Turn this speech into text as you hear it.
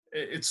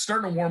It's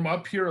starting to warm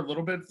up here a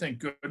little bit, thank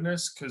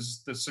goodness,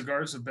 because the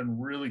cigars have been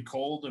really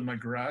cold in my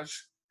garage.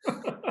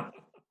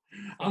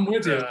 I'm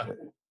with you. Uh,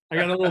 I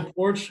got a little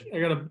porch. I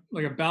got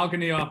a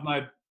balcony off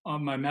my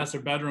on my master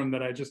bedroom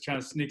that I just kind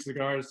of sneak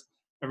cigars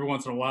every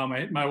once in a while.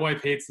 My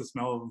wife hates the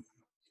smell of them.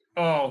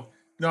 oh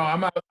no,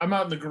 I'm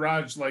out in the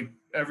garage like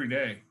every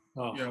day,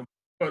 Oh, you know.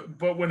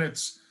 But when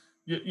it's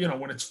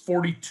when it's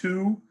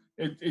 42,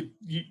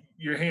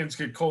 your hands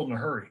get cold in a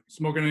hurry.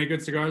 smoking any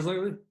good cigars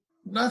lately?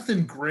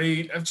 Nothing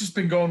great. I've just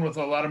been going with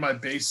a lot of my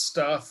base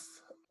stuff.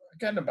 I've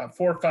gotten about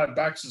 4 or 5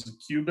 boxes of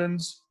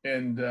Cubans,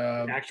 and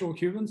Actual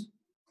Cubans?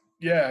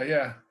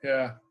 yeah.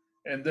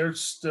 And they're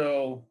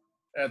still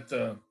at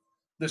the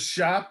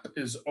shop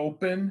is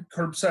open,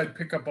 curbside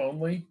pickup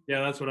only.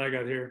 Yeah, that's what I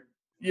got here.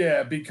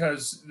 Yeah,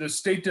 because the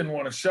state didn't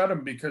want to shut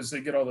them because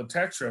they get all the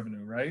tax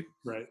revenue, right?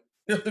 Right.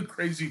 The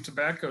crazy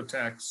tobacco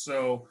tax.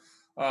 So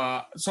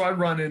I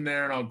run in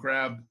there and I'll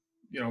grab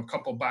a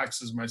couple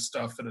boxes of my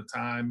stuff at a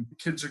time. The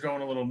kids are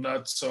going a little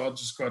nuts, so I'll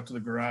just go out to the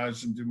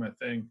garage and do my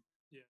thing.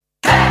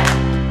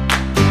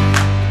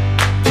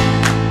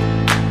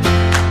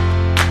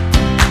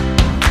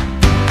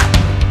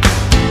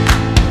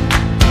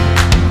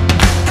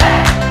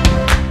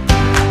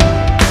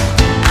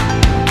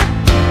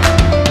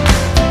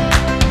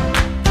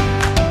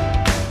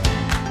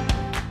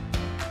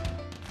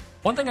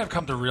 One thing I've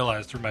come to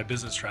realize through my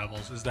business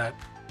travels is that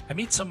I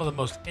meet some of the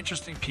most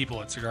interesting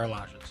people at cigar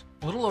lounges.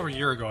 A little over a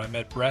year ago, I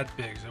met Brad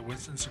Biggs at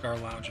Winston Cigar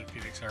Lounge in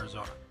Phoenix,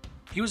 Arizona.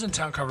 He was in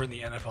town covering the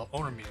NFL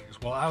owner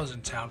meetings while I was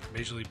in town for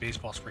Major League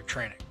Baseball spring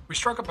training. We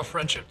struck up a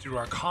friendship due to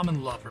our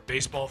common love for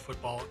baseball,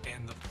 football,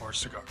 and of course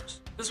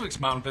cigars. This week's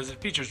Mountain Visit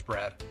features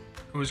Brad,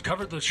 who has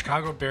covered the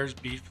Chicago Bears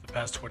beat for the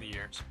past 20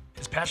 years.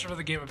 His passion for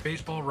the game of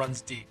baseball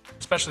runs deep,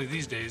 especially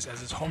these days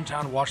as his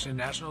hometown Washington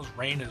Nationals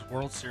reign as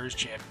World Series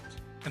champions.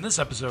 In this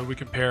episode, we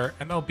compare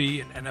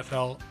MLB and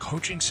NFL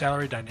coaching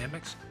salary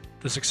dynamics,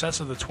 the success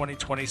of the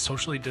 2020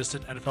 socially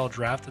distant NFL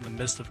draft in the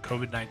midst of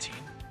COVID-19,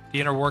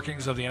 the inner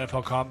workings of the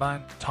NFL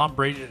Combine, Tom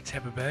Brady at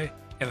Tampa Bay,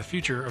 and the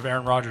future of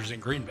Aaron Rodgers in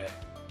Green Bay.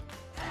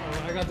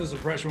 I got this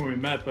impression when we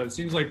met, but it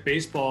seems like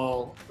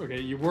baseball, okay,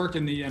 you work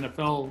in the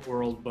NFL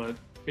world, but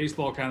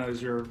baseball kind of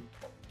is your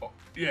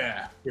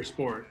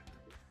sport.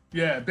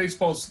 Yeah,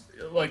 baseball's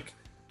like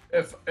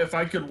if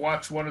I could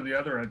watch one or the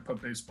other, I'd put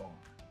baseball.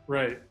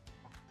 Right.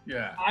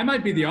 Yeah. I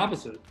might be the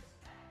opposite.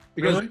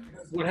 Because Really?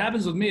 what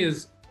happens with me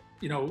is,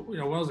 when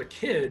I was a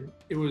kid,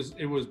 it was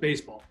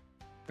baseball.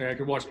 Like I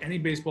could watch any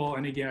baseball,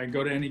 any game. I could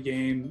go to any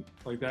game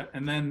like that.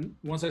 And then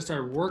once I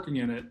started working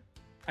in it,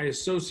 I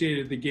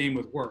associated the game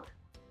with work.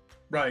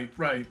 Right.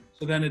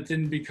 So then it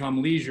didn't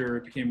become leisure,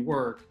 it became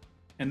work.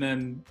 And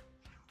then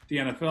the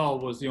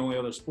NFL was the only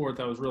other sport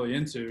that I was really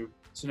into.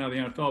 So now the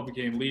NFL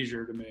became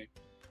leisure to me.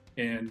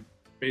 And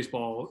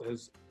baseball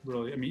has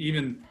really,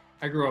 even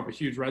I grew up a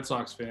huge Red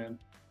Sox fan.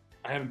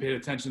 I haven't paid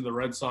attention to the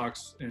Red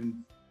Sox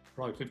in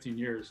probably 15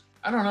 years.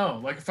 I don't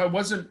know. Like if I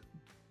wasn't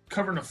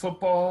covering a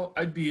football,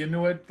 I'd be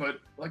into it.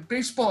 But like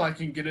baseball, I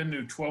can get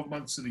into 12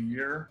 months of the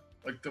year.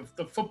 Like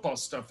the football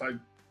stuff,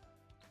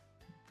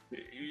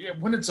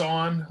 when it's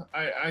on,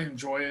 I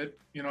enjoy it.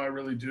 I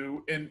really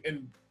do.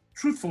 And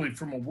truthfully,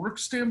 from a work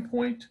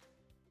standpoint,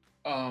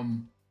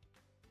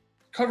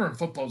 covering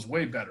football is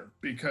way better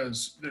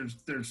because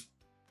there's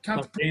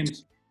count the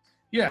games.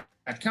 Yeah,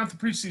 count the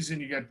preseason.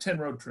 You got 10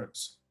 road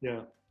trips.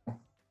 Yeah.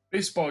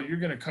 Baseball, you're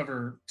going to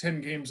cover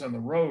 10 games on the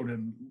road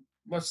in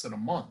less than a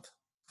month.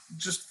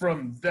 Just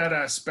from that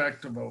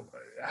aspect of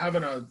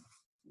having a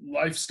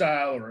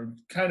lifestyle or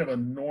kind of a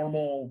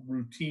normal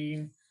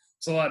routine,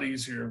 it's a lot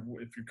easier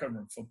if you're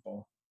covering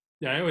football.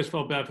 Yeah, I always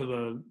felt bad for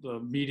the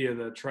media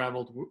that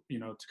traveled,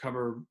 to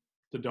cover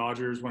the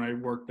Dodgers when I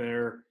worked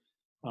there.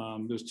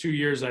 There's 2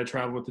 years I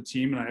traveled with the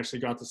team, and I actually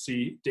got to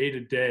see day to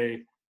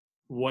day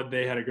what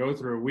they had to go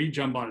through. We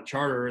jump on a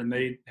charter and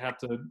they have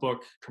to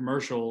book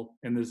commercial,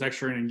 and there's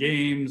extra inning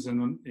games,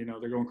 and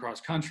they're going cross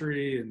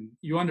country, and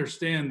you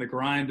understand the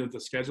grind of the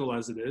schedule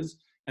as it is.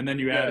 And then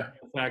you add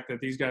the fact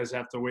that these guys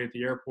have to wait at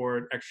the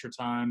airport, extra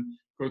time,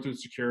 go through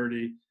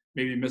security,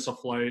 maybe miss a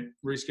flight,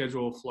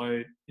 reschedule a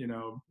flight,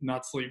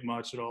 not sleep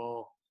much at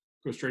all,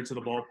 go straight to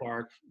the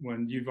ballpark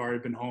when you've already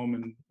been home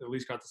and at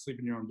least got to sleep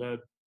in your own bed.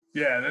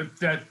 Yeah,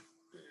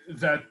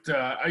 that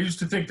I used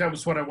to think that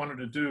was what I wanted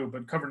to do,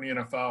 but covering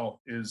the NFL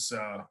is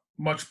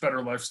much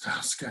better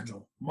lifestyle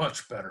schedule,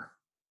 much better.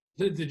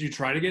 Did you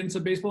try to get into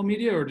baseball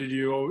media, or did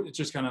you? It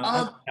just kind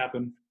of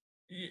happen?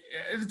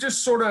 It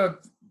just sort of.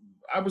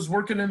 I was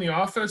working in the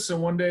office,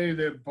 and one day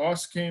the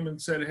boss came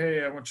and said,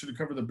 "Hey, I want you to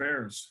cover the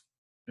Bears."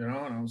 And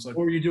I was like,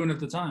 "What were you doing at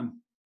the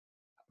time?"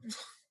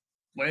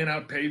 Laying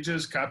out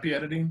pages, copy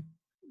editing.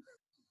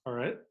 All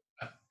right.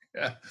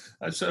 Yeah,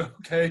 I said,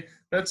 okay,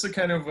 that's the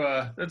kind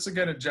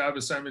of job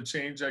assignment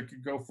change I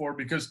could go for,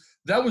 because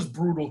that was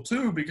brutal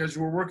too, because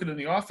you were working in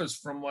the office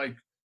from like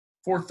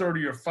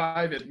 4:30 or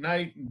 5 at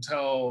night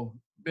until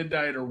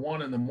midnight or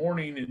 1 in the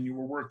morning, and you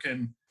were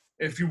working.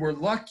 If you were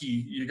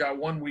lucky, you got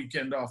one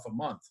weekend off a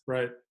month.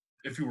 Right.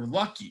 If you were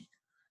lucky,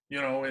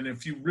 and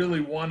if you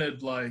really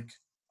wanted, like,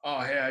 oh,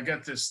 hey, I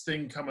got this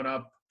thing coming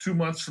up 2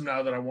 months from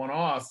now that I want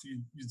off,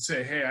 you'd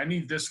say, hey, I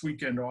need this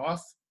weekend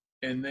off.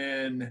 And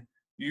then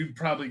you'd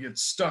probably get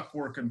stuck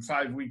working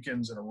 5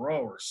 weekends in a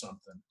row or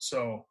something.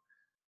 So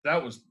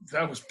that was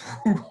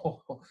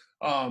brutal.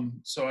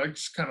 So I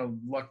just kind of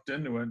lucked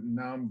into it, and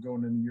now I'm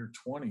going into year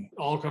 20.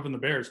 All covering the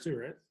Bears too,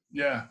 right?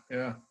 Yeah.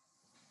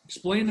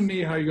 Explain to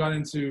me how you got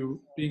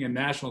into being a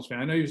Nationals fan.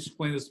 I know you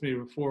explained this to me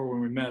before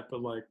when we met,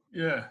 but like,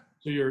 Yeah.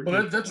 so you're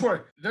Well, that's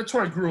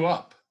where I grew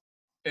up,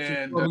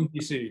 and in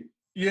DC.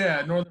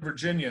 yeah, Northern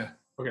Virginia.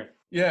 Okay.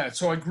 Yeah,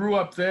 so I grew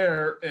up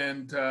there,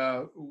 and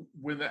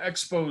when the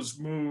Expos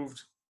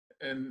moved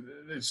and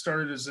they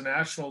started as the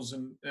Nationals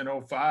in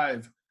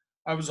 '05,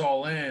 I was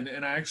all in,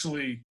 and I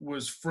actually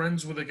was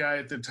friends with a guy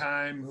at the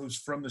time who's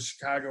from the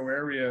Chicago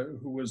area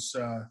who was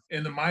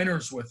in the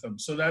minors with them.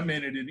 So that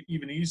made it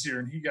even easier,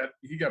 and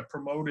he got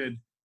promoted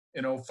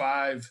in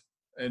 '05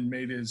 and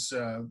made his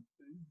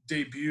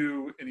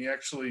debut, and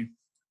that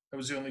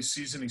was the only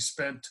season he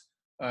spent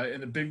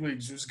in the big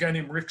leagues. There was a guy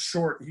named Rick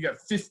Short. He got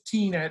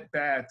 15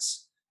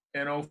 at-bats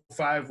in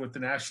 '05 with the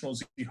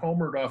Nationals. He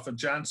homered off of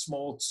John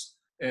Smoltz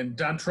and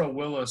Dontrell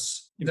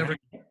Willis. Never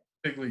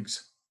big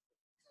leagues.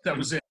 That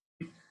was it.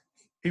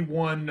 He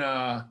won,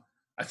 I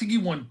think he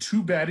won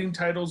 2 batting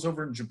titles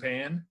over in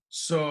Japan.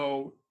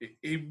 So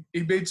he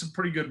made some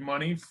pretty good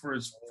money for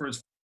his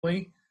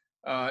family.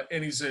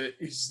 And he's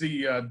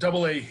the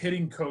Double-A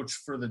hitting coach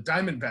for the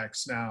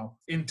Diamondbacks now.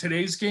 In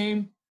today's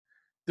game,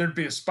 there'd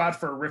be a spot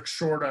for a Rick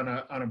Short on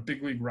a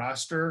big league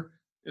roster.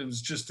 It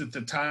was just at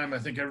the time, I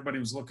think everybody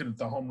was looking at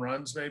the home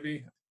runs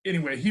maybe.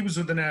 Anyway, he was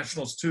with the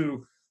Nationals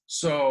too.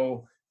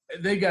 So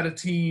they got a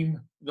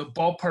team. The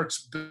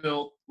ballpark's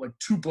built like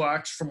 2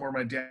 blocks from where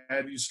my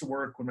dad used to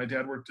work when my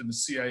dad worked in the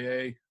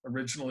CIA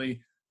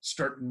originally,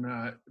 starting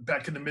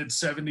back in the mid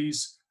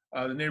 '70s.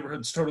 The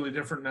neighborhood's totally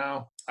different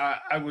now.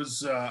 I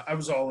was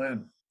all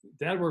in.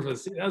 Dad worked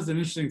for that was an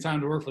interesting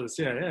time to work for the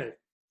CIA.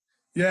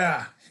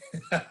 Yeah.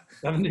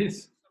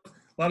 70s. A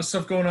lot of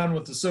stuff going on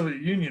with the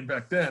Soviet Union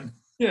back then.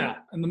 Yeah,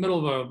 in the middle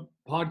of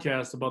a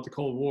podcast about the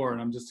Cold War,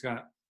 and I'm just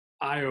got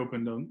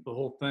eye-opened on the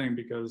whole thing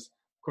because,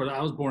 of course,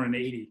 I was born in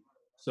 '80,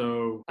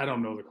 so I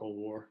don't know the Cold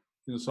War.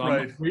 So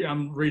Right.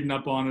 I'm reading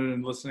up on it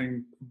and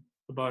listening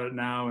about it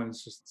now, and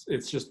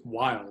it's just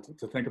wild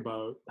to think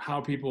about how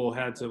people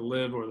had to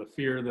live, or the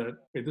fear that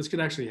this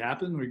could actually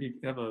happen. We could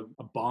have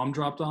a bomb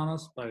dropped on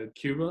us by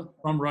Cuba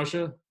from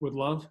Russia with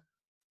love.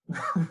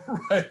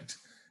 Right.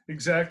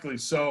 Exactly.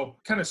 So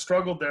kind of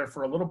struggled there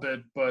for a little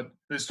bit, but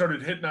they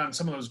started hitting on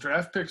some of those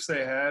draft picks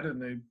they had,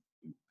 and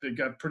they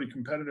got pretty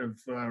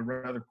competitive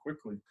rather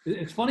quickly.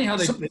 It's funny how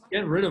they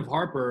get rid of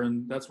Harper,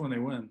 and that's when they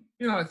win.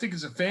 I think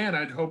as a fan,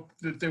 I'd hope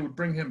that they would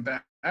bring him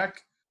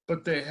back,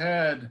 but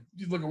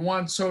you look at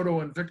Juan Soto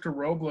and Victor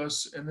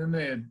Robles, and then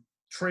they had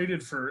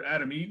traded for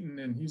Adam Eaton,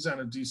 and he's on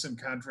a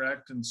decent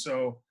contract. And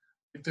so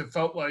they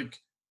felt like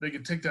they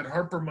could take that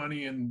Harper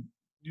money and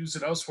use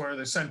it elsewhere.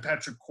 They signed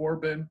Patrick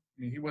Corbin.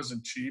 I mean, he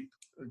wasn't cheap.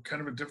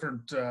 Kind of a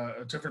different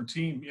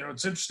team.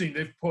 It's interesting.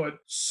 They've put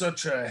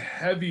such a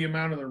heavy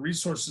amount of the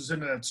resources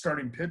into that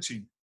starting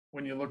pitching.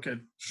 When you look at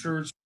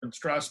Scherzer and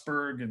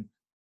Strasburg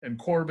and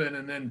Corbin,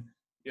 and then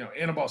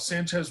Anibal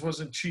Sanchez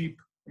wasn't cheap.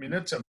 I mean,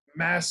 that's a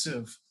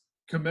massive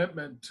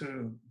commitment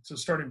to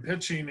starting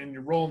pitching, and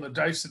you're rolling the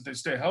dice that they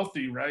stay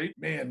healthy, right?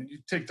 Man, you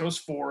take those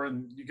 4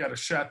 and you got a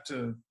shot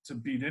to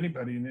beat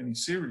anybody in any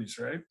series,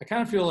 right? I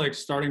kind of feel like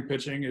starting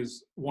pitching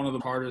is one of the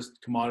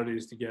hardest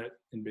commodities to get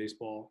in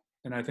baseball.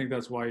 And I think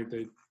that's why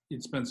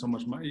you'd spend so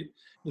much money.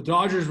 The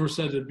Dodgers were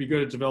said to be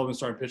good at developing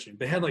starting pitching.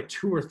 They had like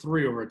 2 or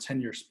 3 over a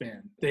 10-year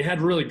span. They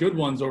had really good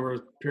ones over a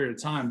period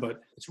of time,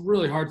 but it's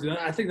really hard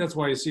to. I think that's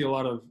why you see a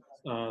lot of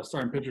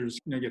starting pitchers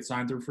get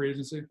signed through free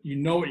agency. You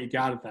know what you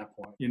got at that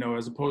point,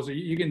 as opposed to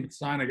you can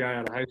sign a guy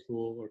out of high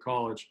school or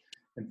college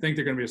and think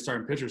they're going to be a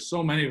starting pitcher.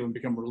 So many of them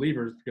become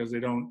relievers because they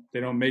don't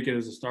make it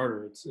as a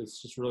starter. It's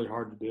just really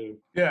hard to do.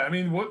 Yeah, I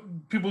mean,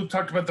 what people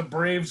talked about the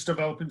Braves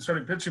developing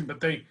starting pitching, but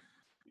they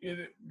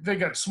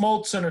got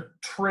Smoltz in a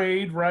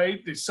trade,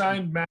 right? They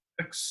signed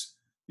Maddox.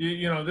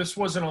 This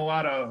wasn't a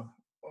lot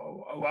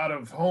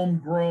of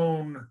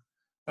homegrown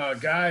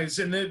guys.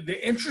 And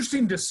the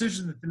interesting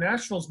decision that the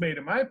Nationals made,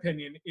 in my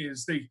opinion,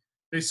 is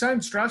they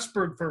signed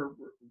Strasburg for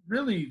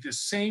really the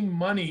same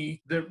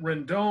money that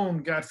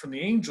Rendon got from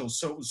the Angels.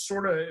 So it was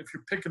sort of, if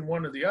you're picking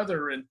one or the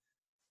other, and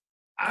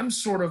I'm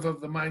sort of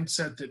the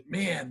mindset that,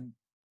 man,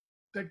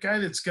 that guy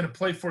that's going to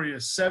play for you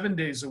 7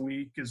 days a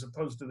week as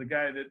opposed to the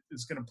guy that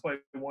is going to play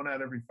 1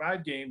 out every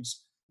 5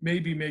 games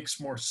maybe makes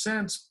more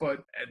sense,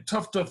 but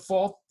tough to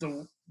fault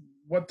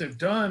what they've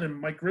done and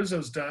Mike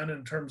Rizzo's done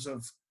in terms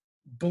of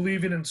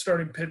believing in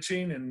starting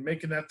pitching and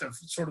making that the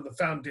sort of the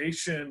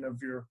foundation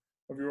of your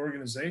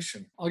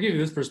organization. I'll give you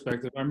this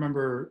perspective. I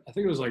remember, I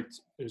think it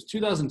was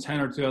 2010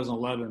 or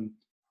 2011.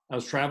 I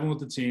was traveling with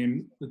the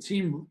team. The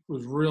team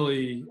was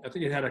really, I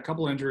think it had a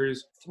couple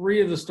injuries.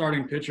 3 of the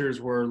starting pitchers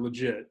were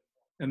legit.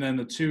 And then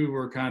the 2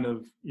 were kind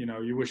of,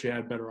 you wish you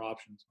had better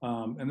options.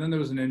 And then there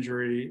was an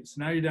injury.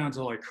 So now you're down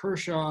to like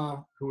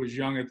Kershaw, who was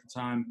young at the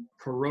time,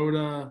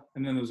 Kuroda,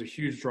 and then there was a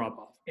huge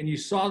drop-off. And you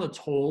saw the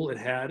toll it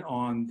had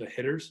on the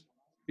hitters,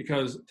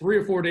 because 3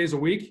 or 4 days a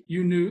week,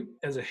 you knew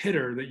as a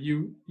hitter that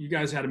you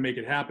guys had to make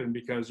it happen,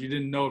 because you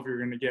didn't know if you were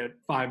going to get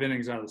 5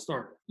 innings out of the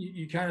start.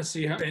 You kind of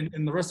see how,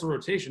 and the rest of the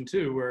rotation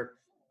too, where,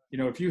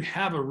 if you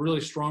have a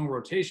really strong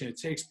rotation, it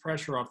takes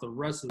pressure off the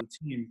rest of the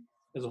team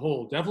as a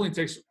whole. Definitely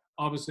takes,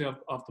 obviously,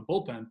 off the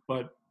bullpen,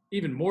 but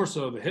even more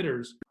so the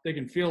hitters. They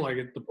can feel like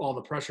all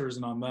the pressure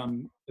isn't on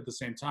them at the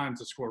same time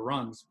to score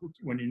runs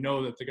when you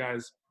know that the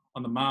guys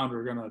on the mound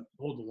are going to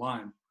hold the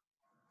line.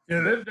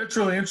 Yeah, that's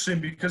really interesting,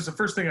 because the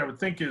first thing I would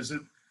think is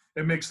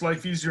it makes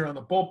life easier on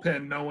the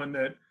bullpen, knowing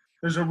that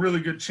there's a really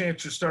good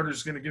chance your starter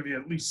is going to give you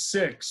at least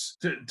 6.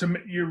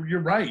 You're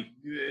right.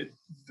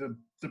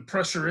 The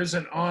pressure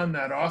isn't on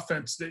that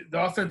offense. The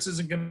offense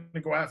isn't going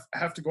to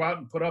have to go out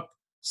and put up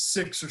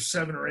 6 or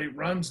 7 or 8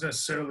 runs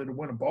necessarily to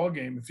win a ball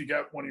game. If you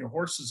got one of your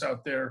horses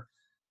out there,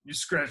 you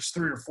scratch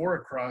 3 or 4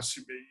 across,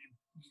 you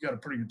got a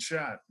pretty good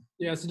shot.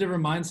 Yeah, it's a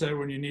different mindset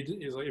when you need to.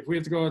 It's like, if we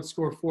have to go out and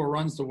score 4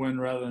 runs to win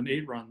rather than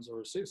 8 runs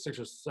or 6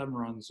 or 7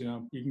 runs,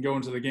 you can go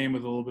into the game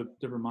with a little bit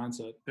different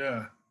mindset.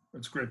 Yeah,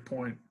 that's a great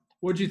point.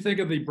 What did you think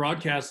of the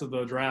broadcast of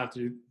the draft?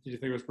 Did you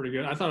think it was pretty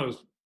good? I thought it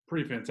was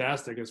pretty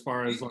fantastic as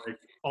far as like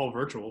all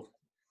virtual.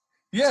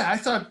 Yeah,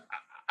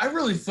 I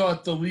really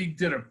thought the league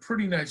did a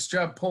pretty nice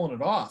job pulling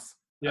it off.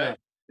 Yeah.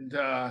 And,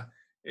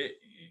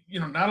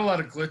 not a lot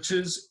of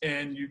glitches,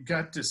 and you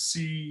got to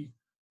see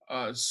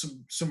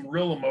some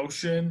real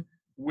emotion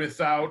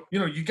without,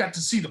 you got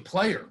to see the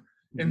player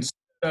instead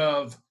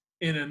of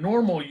in a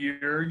normal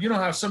year. You know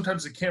how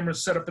sometimes the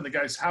camera's set up in the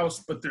guy's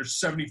house, but there's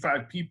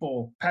 75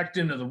 people packed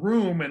into the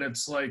room, and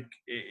it's like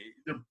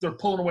they're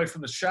pulling away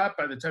from the shot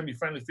by the time you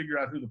finally figure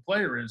out who the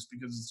player is,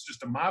 because it's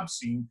just a mob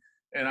scene.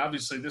 And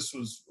obviously this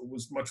was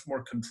much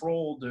more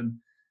controlled, and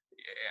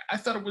I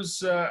thought it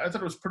was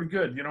pretty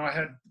good. I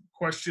had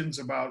questions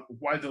about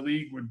why the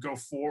league would go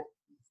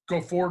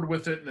forward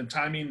with it and the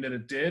timing that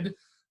it did,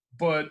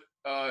 but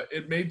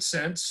it made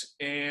sense.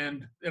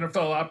 And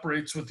NFL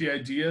operates with the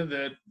idea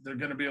that they're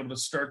going to be able to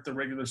start the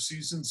regular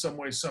season some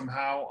way,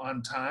 somehow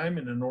on time.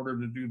 And in order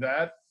to do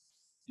that,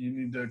 you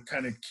need to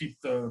kind of keep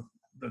the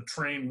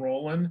train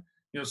rolling.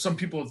 Some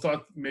people have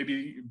thought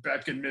maybe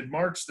back in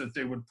mid-March that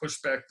they would push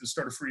back the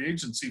start of free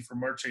agency for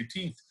March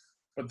 18th,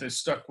 but they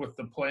stuck with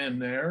the plan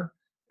there.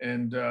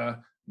 And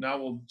now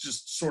we'll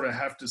just sort of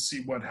have to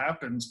see what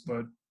happens.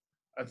 But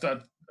I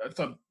thought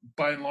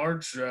by and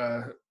large,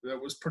 that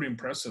was pretty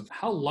impressive.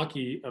 How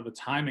lucky of a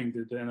timing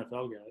did the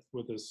NFL get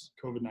with this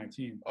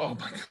COVID-19? Oh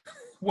my God.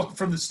 Well,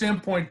 from the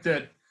standpoint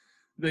that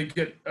they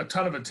get a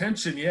ton of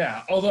attention,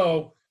 yeah.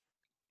 Although,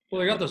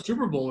 they got the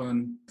Super Bowl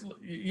in.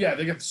 Yeah,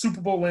 they got the Super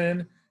Bowl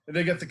in, and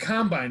they got the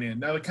Combine in.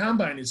 Now the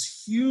Combine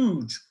is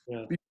huge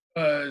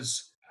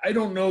because I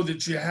don't know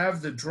that you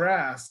have the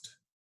draft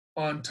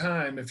on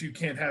time if you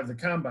can't have the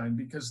Combine,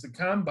 because the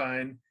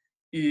Combine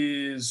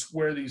is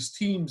where these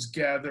teams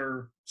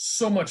gather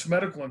so much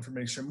medical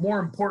information, more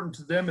important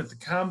to them at the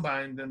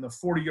Combine than the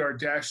 40-yard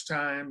dash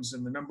times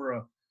and the number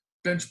of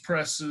bench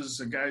presses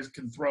a guy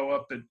can throw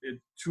up at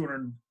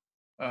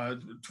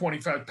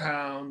 225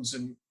 pounds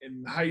and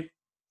height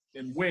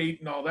and weight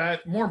and all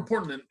that. More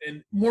important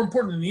than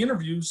the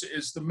interviews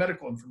is the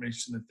medical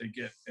information that they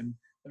get. And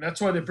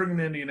that's why they bring them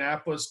to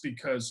Indianapolis,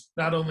 because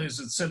not only is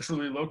it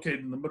centrally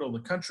located in the middle of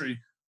the country,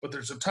 but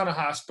there's a ton of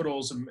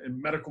hospitals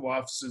and medical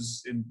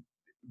offices in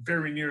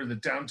very near the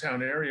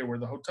downtown area where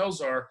the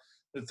hotels are,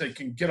 that they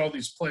can get all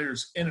these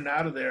players in and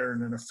out of there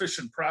in an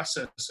efficient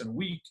process in a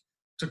week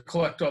to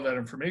collect all that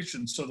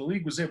information. So the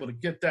league was able to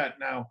get that.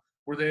 Now,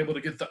 were they able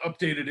to get the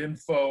updated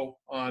info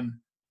on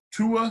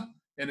Tua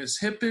and his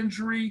hip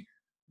injury?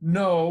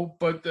 No,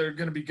 but there are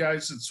going to be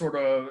guys that sort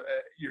of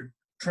you're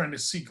trying to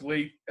seek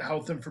late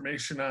health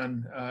information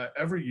on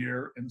every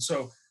year. And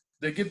so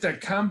they get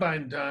that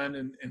Combine done,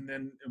 and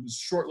then it was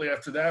shortly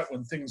after that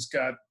when things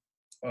got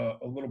a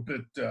little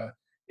bit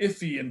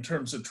iffy in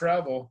terms of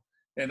travel.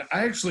 And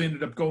I actually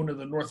ended up going to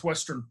the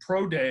Northwestern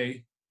Pro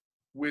Day,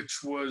 which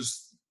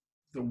was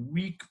the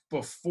week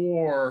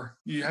before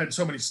you had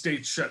so many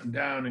states shutting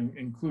down,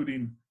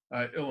 including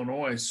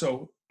Illinois.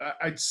 So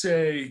I'd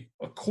say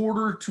a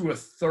quarter to a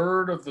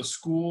third of the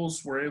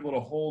schools were able to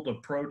hold a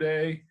pro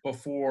day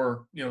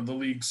before, the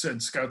league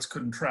said scouts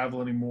couldn't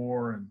travel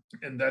anymore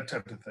and that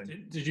type of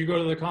thing. Did you go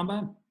to the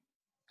Combine?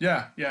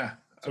 Yeah.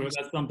 So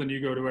that's something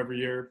you go to every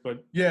year,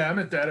 but yeah, I'm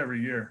at that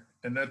every year,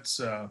 and that's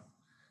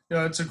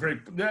that's a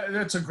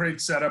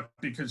great setup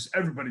because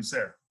everybody's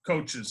there,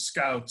 coaches,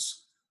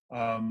 scouts.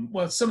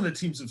 Well, some of the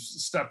teams have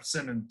stepped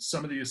in and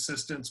some of the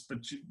assistants,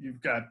 but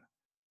you've got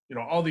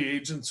all the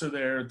agents are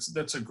there.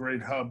 That's a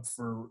great hub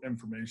for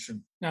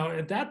information. Now,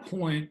 at that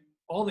point,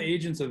 all the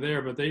agents are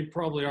there, but they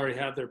probably already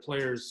have their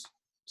players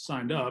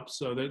signed up,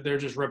 so they're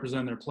just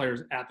representing their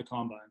players at the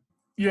Combine.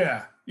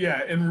 Yeah,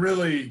 and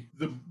really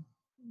the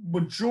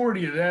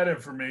majority of that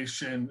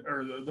information,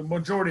 or the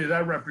majority of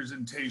that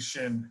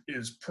representation,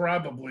 is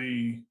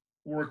probably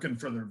working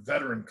for their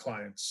veteran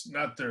clients,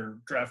 not their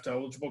draft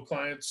eligible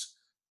clients,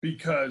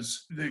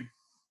 because the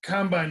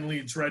Combine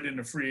leads right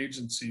into free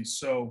agency.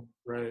 So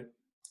right.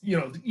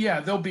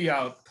 they'll be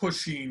out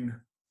pushing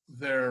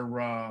their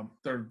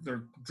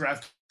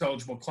draft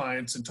eligible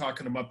clients and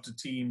talking them up to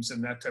teams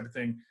and that type of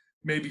thing.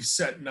 Maybe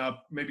setting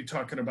up, maybe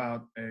talking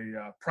about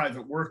a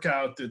private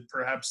workout that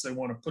perhaps they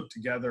want to put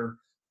together.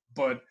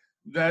 But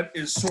that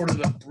is sort of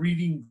the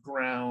breeding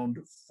ground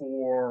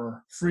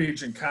for free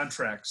agent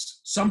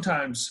contracts.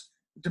 Sometimes,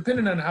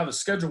 depending on how the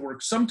schedule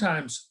works,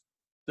 sometimes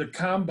the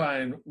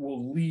combine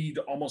will lead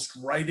almost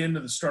right into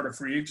the start of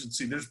free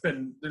agency. There's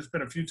been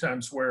a few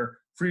times where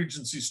free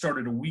agency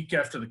started a week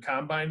after the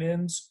combine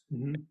ends.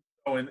 Mm-hmm.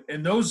 So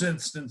in those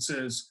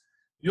instances,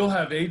 you'll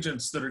have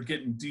agents that are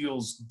getting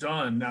deals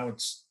done. Now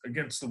it's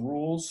against the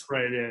rules.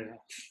 Right,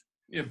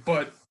 yeah.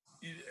 But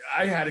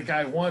I had a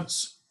guy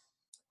once,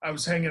 I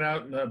was hanging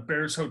out in the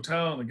Bears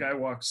hotel, and the guy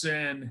walks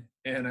in,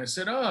 and I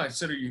said, are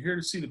you here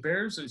to see the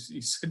Bears? He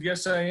said,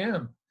 yes, I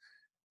am.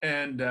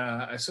 And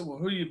I said, well,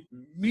 who are you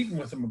meeting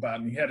with him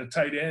about? And he had a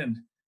tight end.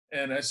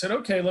 And I said,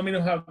 okay, let me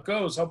know how it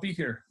goes. I'll be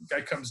here. The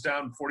guy comes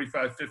down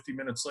 45, 50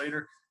 minutes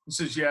later. He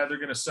says, yeah, they're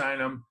going to sign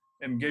him,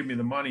 and gave me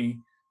the money.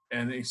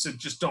 And he said,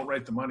 just don't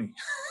write the money.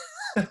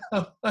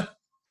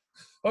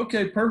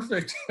 Okay,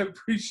 perfect. I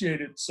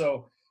appreciate it.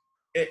 So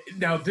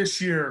now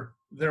this year,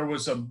 there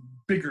was a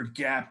bigger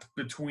gap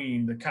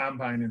between the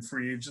combine and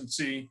free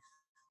agency,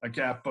 a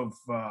gap of,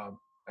 I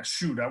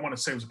want to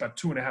say it was about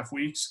 2.5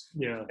 weeks.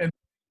 Yeah. And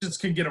agents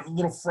can get a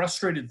little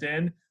frustrated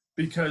then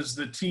because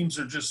the teams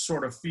are just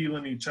sort of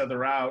feeling each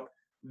other out.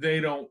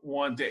 They don't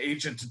want the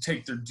agent to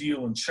take their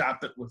deal and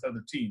shop it with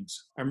other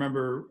teams. I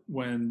remember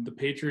when the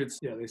Patriots,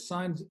 they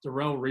signed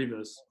Darrelle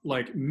Revis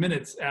like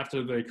minutes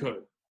after they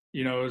could.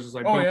 It was just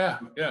like, oh, yeah.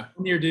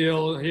 1-year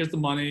deal. Here's the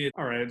money.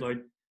 All right. Like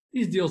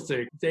these deals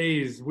take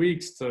days,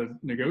 weeks to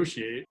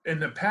negotiate. In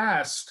the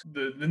past,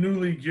 the new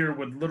league year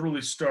would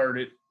literally start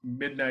at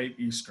midnight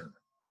Eastern.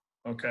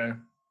 Okay.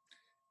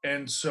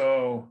 And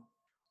so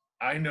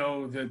I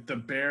know that the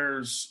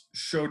Bears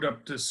showed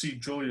up to see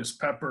Julius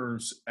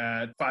Peppers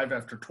at 5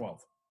 after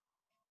 12.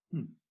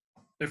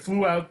 They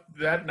flew out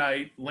that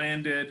night,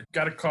 landed,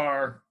 got a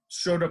car,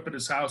 showed up at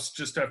his house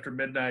just after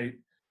midnight.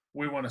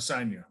 We want to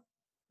sign you.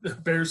 The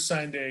Bears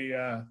signed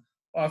a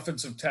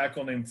offensive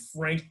tackle named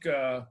Frank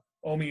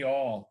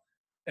Omiall,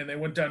 and they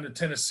went down to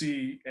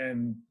Tennessee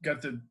and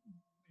got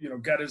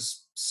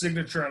his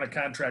signature on a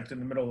contract in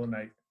the middle of the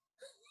night.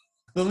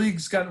 The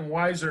league's gotten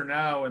wiser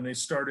now, and they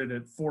started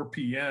at 4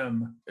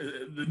 p.m.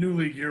 The new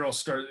league year will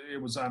start. It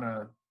was on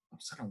a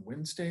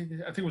Wednesday?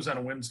 I think it was on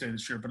a Wednesday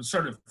this year, but it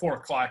started at 4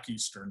 o'clock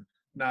Eastern,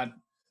 not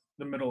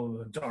the middle of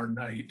the darn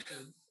night.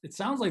 It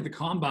sounds like the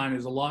combine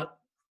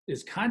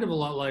is kind of a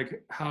lot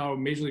like how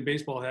Major League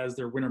Baseball has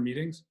their winter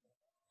meetings.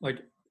 Like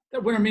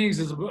that winter meetings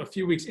is a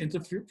few weeks into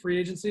free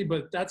agency,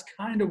 but that's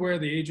kind of where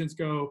the agents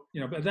go.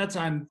 But at that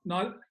time,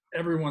 not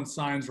everyone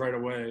signs right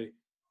away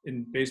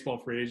in baseball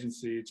free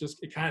agency.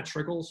 It kind of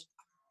trickles.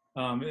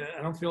 I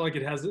don't feel like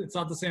it's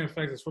not the same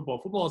effect as football.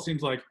 Football, it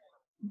seems like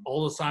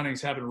all the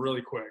signings happen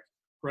really quick,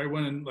 right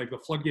when like the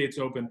floodgates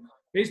open.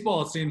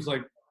 Baseball, it seems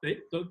like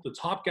the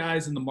top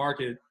guys in the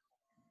market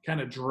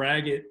kind of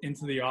drag it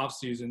into the off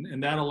season,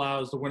 and that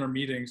allows the winter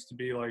meetings to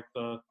be like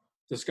the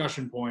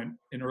discussion point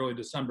in early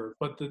December.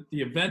 But the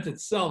event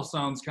itself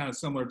sounds kind of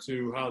similar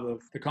to how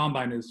the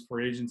combine is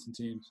for agents and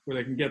teams, where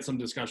they can get some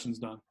discussions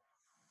done.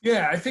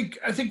 Yeah, I think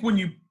when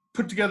you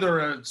put together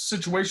a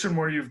situation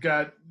where you've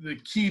got the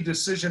key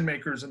decision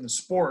makers in the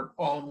sport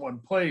all in one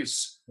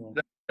place,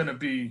 that's going to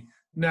be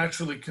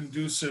naturally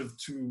conducive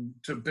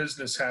to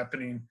business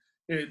happening.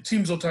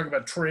 Teams will talk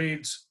about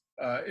trades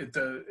at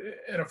the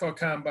NFL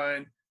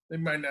Combine. They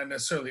might not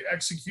necessarily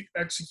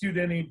execute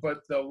any,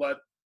 but they'll let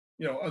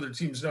other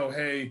teams know,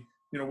 hey,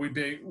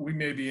 we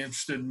may be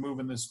interested in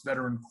moving this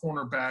veteran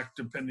cornerback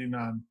depending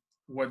on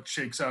what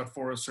shakes out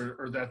for us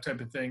or that type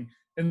of thing.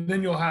 And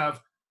then you'll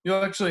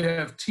actually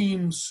have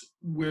teams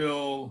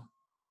will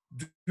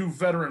do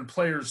veteran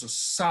players a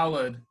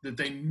solid that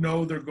they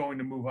know they're going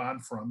to move on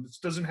from. This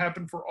doesn't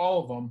happen for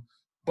all of them,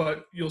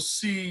 but you'll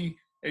see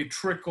a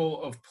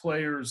trickle of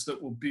players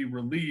that will be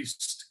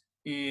released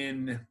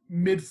in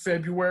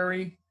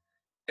mid-February.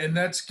 And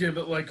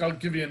I'll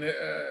give you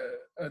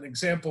an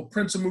example.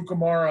 Prince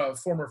Amukamara, a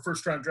former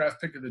first-round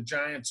draft pick of the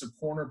Giants, a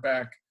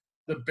cornerback,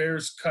 the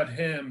Bears cut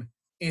him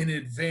in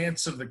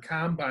advance of the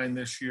combine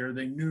this year.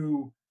 They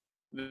knew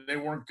they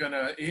weren't going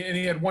to – and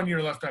he had 1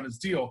 year left on his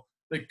deal.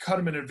 They cut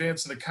him in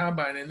advance of the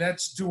combine, and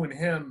that's doing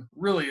him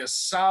really a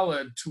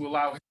solid to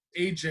allow his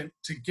agent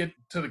to get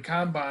to the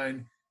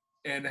combine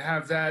and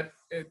have that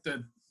at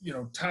the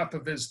top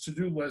of his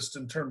to-do list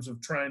in terms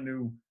of trying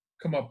to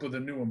come up with a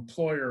new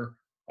employer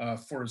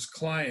for his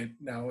client.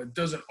 Now, it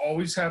doesn't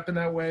always happen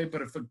that way,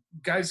 but if a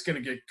guy's going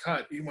to get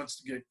cut, he wants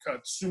to get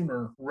cut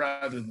sooner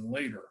rather than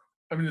later.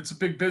 I mean, it's a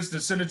big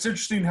business, and it's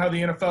interesting how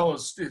the NFL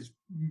has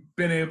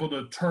been able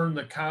to turn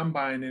the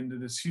combine into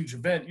this huge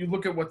event. You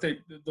look at what the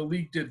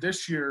league did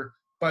this year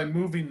by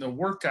moving the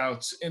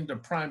workouts into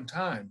prime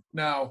time.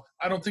 Now,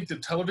 I don't think the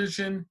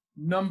television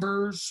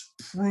numbers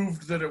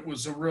proved that it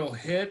was a real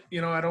hit.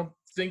 I don't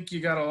think you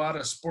got a lot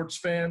of sports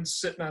fans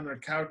sitting on their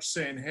couch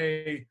saying,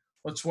 hey,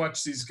 let's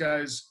watch these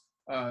guys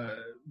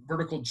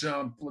vertical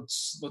jump.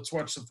 Let's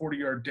watch the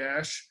 40-yard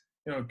dash.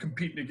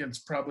 Competing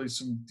against probably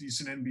some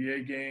decent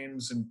NBA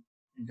games, and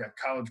you got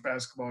college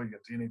basketball, you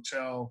got the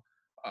NHL,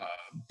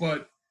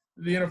 but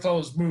the NFL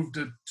has moved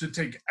to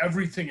take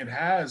everything it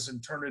has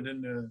and turn it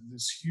into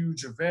this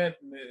huge event,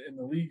 and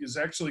the league has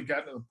actually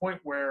gotten to the point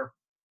where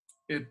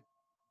it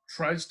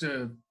tries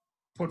to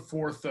put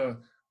forth a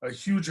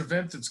huge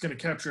event that's going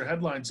to capture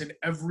headlines in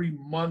every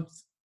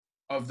month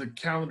of the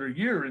calendar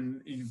year.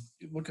 And you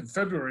look at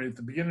February, at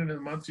the beginning of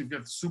the month, you've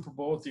got the Super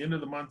Bowl. At the end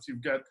of the month,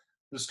 you've got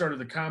the start of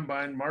the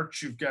combine.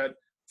 March, you've got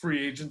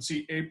free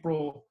agency.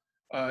 April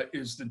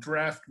is the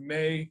draft.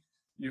 May,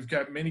 you've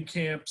got mini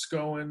camps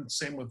going.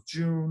 Same with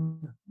June.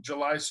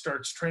 July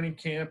starts training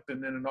camp.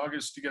 And then in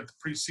August, you get the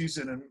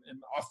preseason, and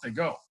off they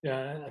go.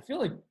 Yeah, I feel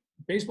like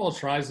baseball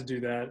tries to do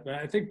that. But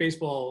I think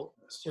baseball,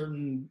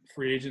 certain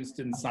free agents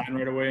didn't sign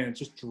right away, and it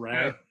just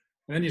dragged. Yeah.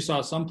 And then you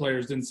saw some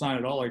players didn't sign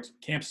at all. Like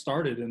camp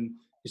started, and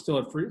you still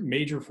had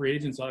major free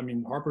agents. I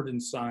mean, Harper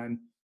didn't sign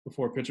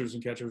before pitchers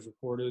and catchers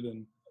reported.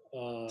 And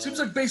seems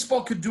like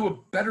baseball could do a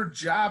better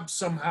job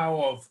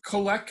somehow of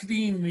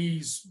collecting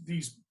these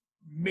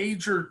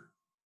major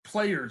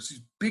players,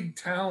 these big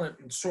talent,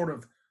 and sort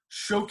of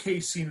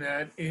showcasing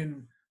that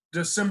in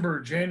December,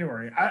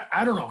 January.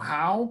 I don't know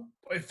how.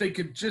 If they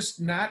could just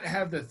not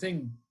have the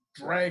thing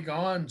drag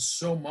on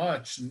so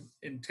much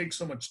and take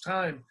so much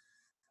time,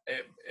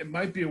 it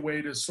might be a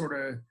way to sort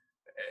of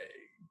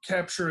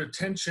capture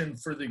attention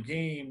for the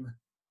game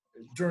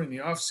during the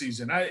off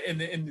season. I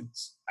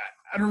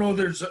don't know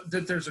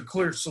that there's a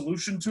clear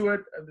solution to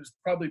it. There's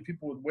probably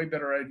people with way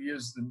better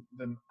ideas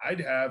than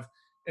I'd have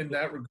in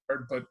that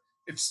regard, but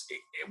it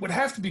would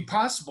have to be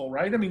possible,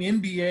 right? I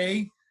mean,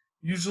 NBA,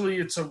 usually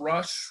it's a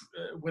rush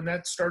when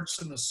that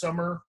starts in the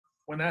summer.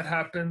 When that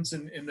happens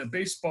in the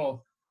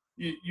baseball,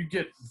 you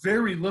get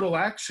very little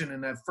action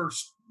in that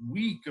first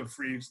week of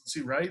free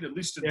agency, right? At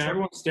least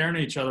everyone's staring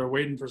at each other,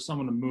 waiting for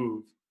someone to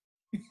move.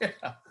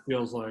 Yeah,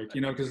 feels like,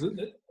 because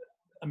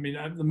I mean,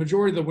 the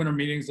majority of the winter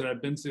meetings that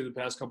I've been to the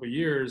past couple of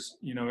years,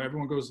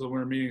 everyone goes to the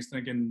winter meetings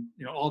thinking,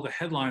 all the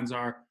headlines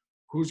are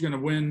who's going to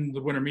win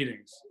the winter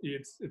meetings.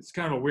 It's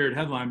kind of a weird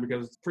headline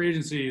because free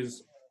agency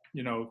is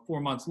 4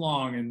 months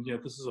long, and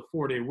yet this is a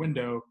 4-day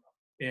window,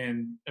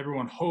 and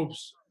everyone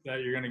hopes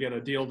that you're going to get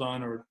a deal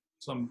done or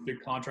some big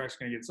contract's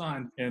going to get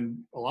signed. And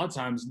a lot of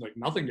times, like,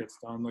 nothing gets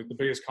done. Like, the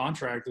biggest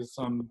contract is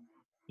some,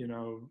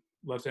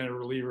 left-handed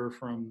reliever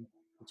from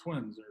the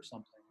Twins or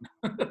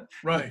something.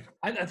 Right.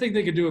 I think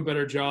they could do a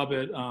better job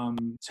at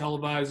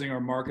televising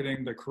or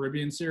marketing the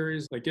Caribbean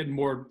series, like getting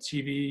more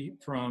TV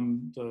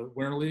from the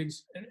winter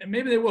leagues. And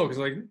maybe they will, because,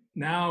 like,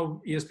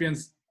 now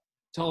ESPN's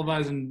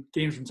televising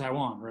games from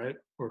Taiwan, right?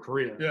 Or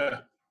Korea. Yeah.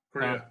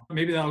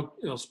 Maybe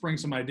it'll spring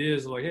some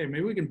ideas like, hey,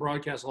 maybe we can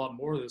broadcast a lot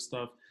more of this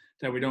stuff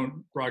that we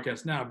don't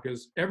broadcast now,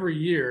 because every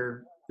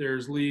year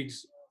there's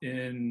leagues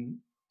in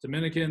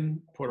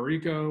Dominican, Puerto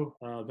Rico,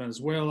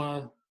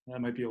 Venezuela.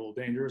 That might be a little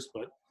dangerous,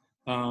 but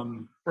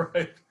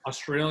right.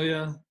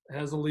 Australia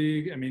has a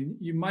league. I mean,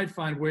 you might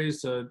find ways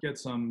to get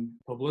some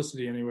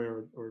publicity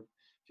anywhere, or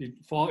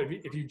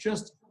if you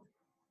just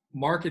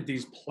market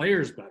these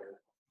players better.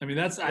 I mean,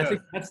 I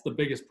think that's the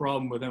biggest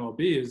problem with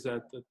MLB is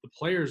that the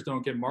players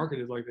don't get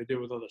marketed like they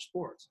do with other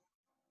sports.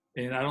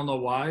 And I don't know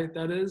why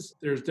that is.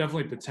 There's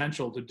definitely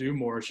potential to do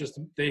more. It's just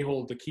they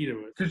hold the key to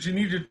it. Because you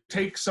need to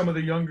take some of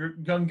the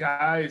young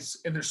guys,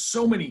 and there's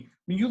so many.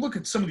 I mean, you look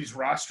at some of these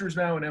rosters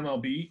now in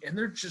MLB, and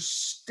they're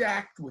just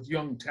stacked with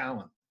young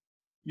talent.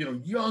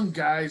 Young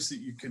guys that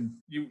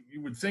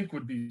you would think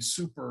would be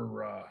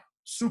super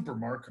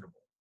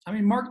marketable. I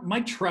mean,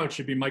 Mike Trout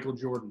should be Michael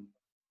Jordan.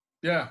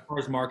 Yeah. As far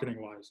as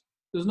marketing wise.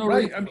 There's no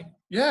right. reason. I mean,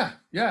 yeah.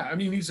 I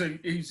mean, he's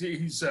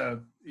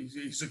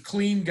a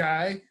clean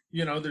guy.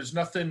 There's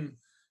nothing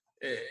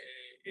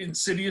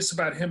insidious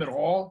about him at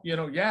all.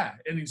 Yeah,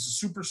 and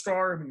he's a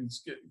superstar. I mean,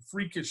 he's got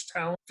freakish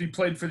talent. If he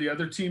played for the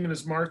other team in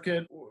his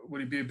market, would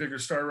he be a bigger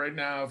star right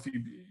now? If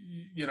you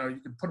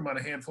could put him on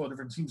a handful of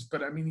different teams.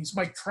 But I mean, he's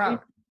Mike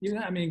Trout.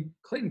 Yeah, I mean,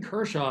 Clayton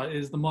Kershaw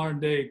is the modern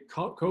day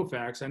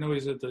Koufax. I know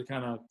he's at the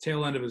kind of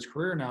tail end of his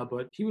career now,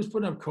 but he was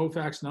putting up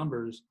Koufax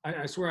numbers.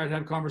 I swear I'd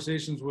have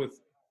conversations with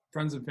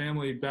friends and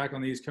family back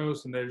on the East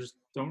Coast, and they just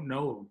don't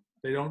know him.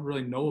 They don't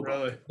really know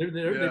about him. They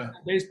play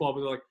baseball, but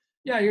they're like,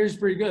 yeah, he's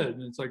pretty good.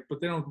 And it's like,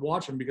 but they don't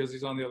watch him because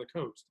he's on the other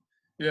coast.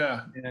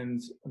 Yeah. And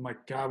I'm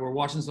like, God, we're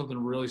watching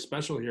something really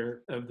special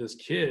here of this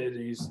kid.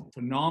 He's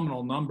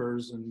phenomenal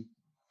numbers,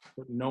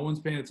 but no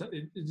one's paying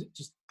attention. It's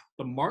just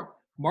the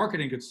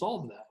marketing could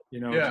solve that,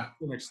 to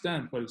an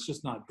extent, but it's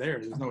just not there.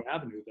 There's no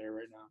avenue there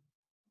right now.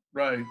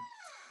 Right.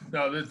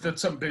 No,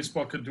 that's something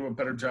baseball could do a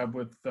better job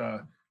with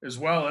as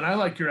well. And I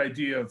like your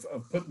idea of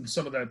putting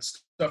some of that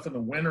stuff in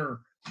the winter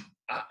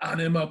on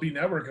MLB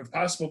Network if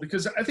possible,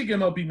 because I think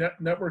MLB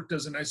Network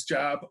does a nice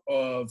job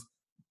of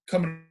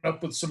coming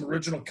up with some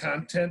original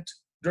content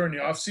during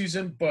the off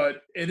season,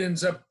 but it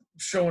ends up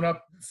showing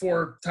up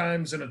 4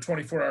 times in a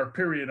 24-hour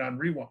period on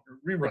rerun.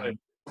 Right.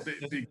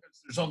 Because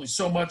there's only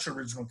so much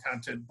original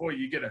content. Boy,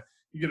 you get a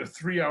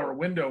 3-hour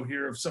window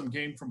here of some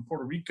game from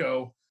Puerto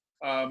Rico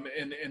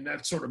And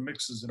that sort of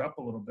mixes it up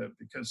a little bit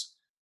because,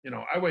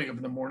 I wake up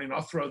in the morning,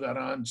 I'll throw that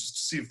on just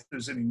to see if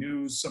there's any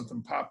news,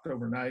 something popped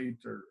overnight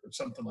or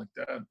something like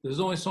that. There's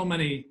only so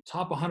many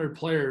top 100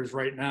 players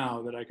right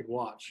now that I could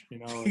watch,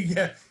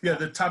 Yeah,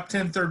 the top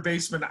 10 third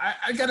basemen.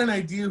 I got an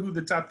idea who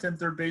the top 10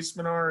 third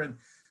basemen are, and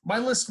my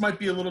list might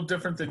be a little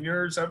different than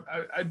yours.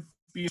 I'd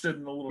be interested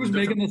in a little Who's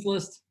different. making this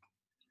list?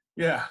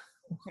 Yeah.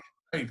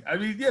 Right. I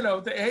mean,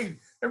 hey,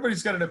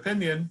 everybody's got an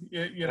opinion,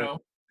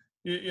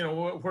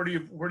 where do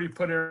you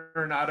put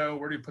Arenado?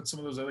 Where do you put some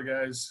of those other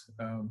guys?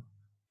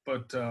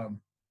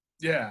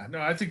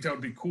 I think that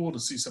would be cool to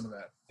see some of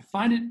that. I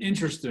find it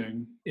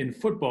interesting in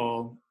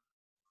football,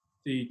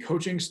 the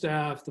coaching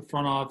staff, the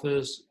front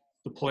office,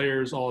 the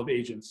players all have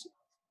agents.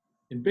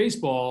 In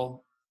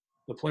baseball,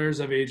 the players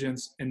have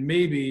agents and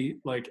maybe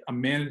like a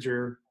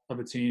manager of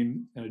a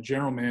team and a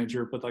general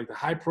manager, but like the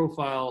high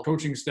profile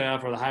coaching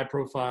staff or the high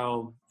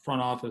profile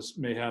front office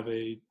may have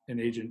an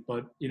agent,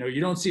 but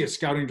you don't see a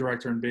scouting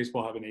director in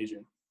baseball have an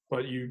agent,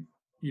 but you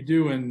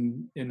do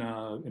in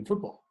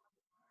football.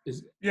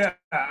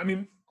 I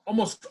mean,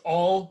 almost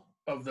all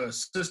of the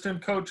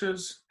assistant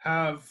coaches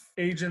have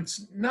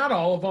agents. Not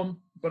all of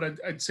them, but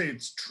I'd say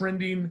it's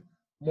trending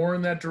more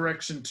in that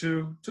direction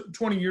too.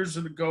 20 years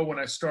ago when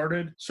I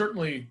started,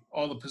 certainly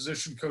all the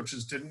position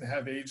coaches didn't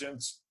have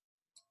agents.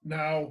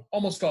 Now,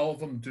 almost all of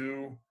them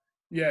do.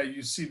 Yeah,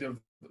 you see the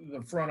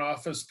front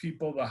office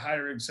people, the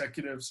higher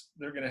executives,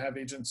 they're going to have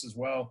agents as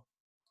well.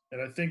 And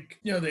I think,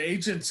 the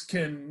agents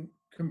can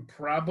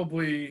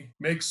probably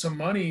make some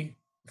money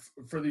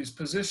for these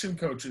position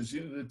coaches.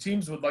 The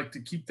teams would like to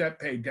keep that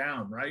pay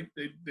down, right?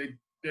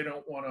 They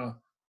don't want to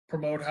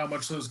promote how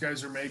much those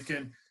guys are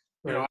making.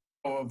 Right.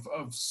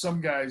 Of some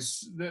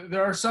guys,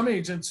 there are some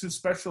agents who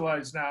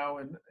specialize now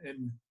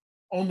in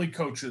only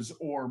coaches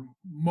or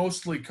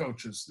mostly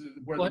coaches,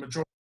 where the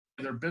majority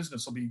of their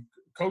business will be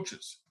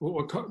coaches.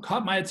 What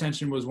caught my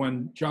attention was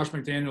when Josh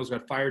McDaniels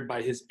got fired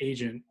by his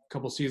agent a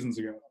couple seasons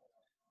ago.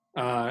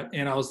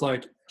 And I was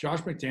like,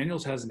 Josh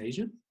McDaniels has an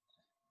agent?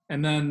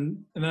 And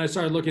then I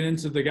started looking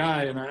into the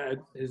guy, and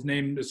his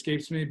name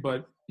escapes me,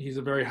 but he's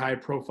a very high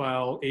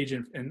profile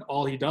agent, and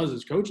all he does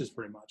is coaches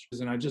pretty much.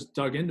 And I just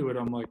dug into it.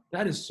 I'm like,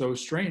 that is so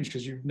strange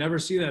because you never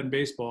see that in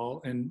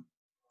baseball. And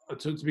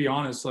to be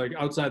honest, like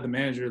outside the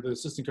manager, the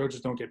assistant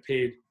coaches don't get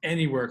paid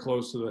anywhere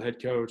close to the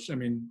head coach. I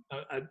mean,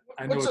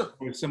 I know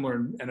it's similar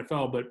in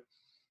NFL, but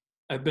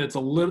I bet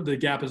the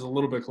gap is a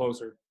little bit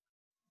closer.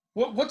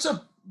 What's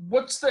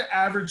the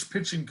average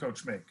pitching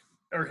coach make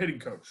or hitting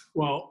coach?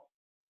 Well,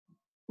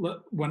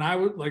 when I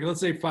would let's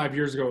say 5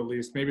 years ago at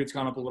least, maybe it's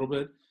gone up a little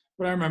bit,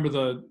 but I remember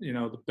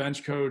the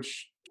bench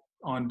coach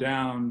on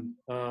down,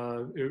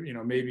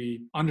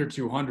 maybe under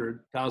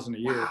 200,000 a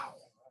year.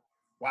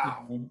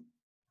 Wow.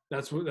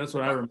 That's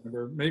what I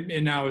remember. Maybe,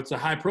 and now it's a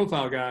high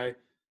profile guy,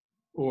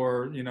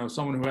 or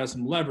someone who has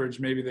some leverage.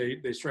 Maybe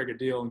they strike a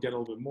deal and get a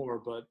little bit more,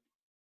 but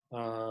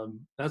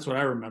that's what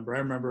I remember. I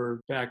remember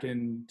back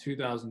in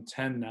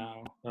 2010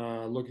 now,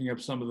 looking up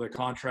some of the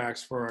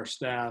contracts for our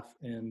staff,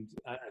 and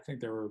I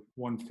think they were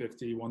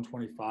 150,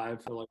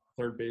 125 for like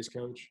third base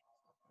coach.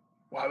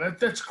 Wow,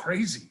 that's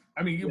crazy.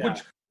 I mean,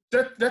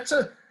 that's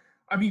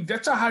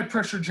a high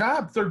pressure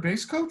job, third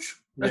base coach.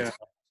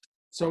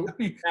 So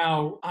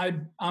now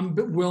I'm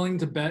willing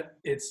to bet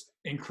it's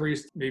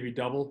increased maybe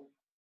double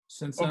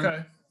since then.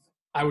 Okay.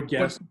 I would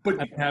guess. But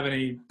I don't have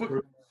any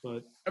proof,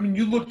 but I mean,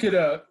 you look at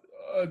an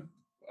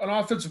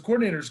offensive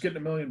coordinator is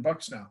getting $1 million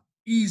now.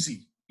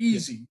 Easy. Yeah.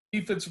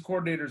 Defensive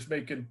coordinators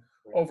making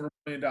over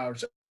 $1 million.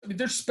 I mean,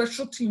 there's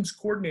special teams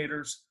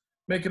coordinators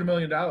making $1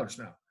 million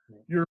now.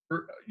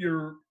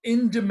 Your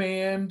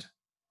in-demand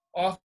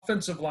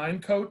offensive line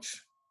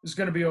coach is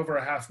going to be over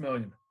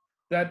 $500,000.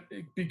 That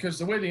because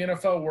the way the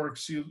NFL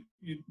works, you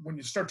when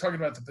you start talking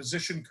about the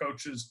position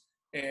coaches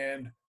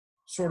and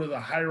sort of the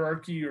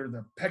hierarchy or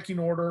the pecking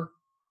order,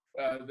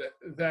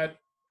 that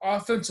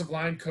offensive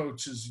line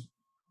coach is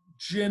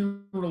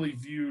generally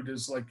viewed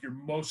as like your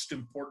most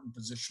important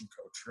position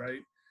coach,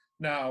 right?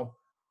 Now,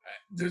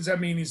 does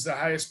that mean he's the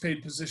highest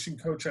paid position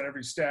coach on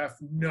every staff?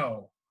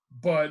 No,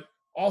 but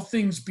all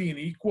things being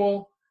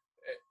equal,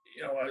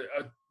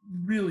 a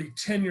really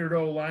tenured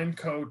O-line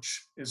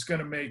coach is going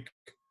to make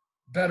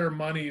better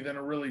money than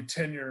a really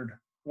tenured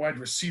wide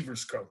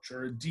receivers coach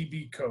or a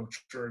DB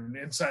coach or an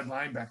inside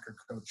linebacker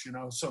coach,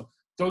 So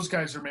those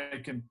guys are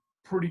making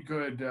pretty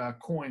good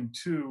coin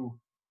too.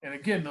 And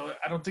again,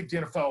 I don't think the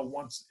NFL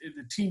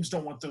the teams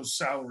don't want those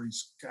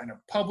salaries kind of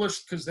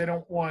published because they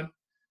don't want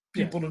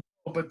people to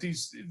know. But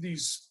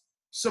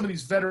some of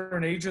these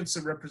veteran agents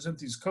that represent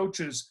these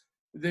coaches,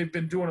 they've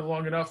been doing it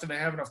long enough and they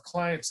have enough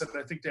clients that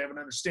I think they have an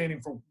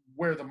understanding for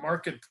where the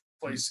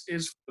marketplace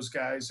is for those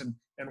guys and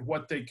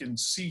what they can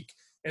seek.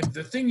 And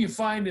the thing you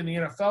find in the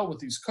NFL with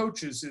these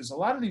coaches is a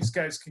lot of these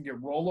guys can get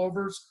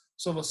rollovers.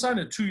 So they'll sign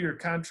a 2-year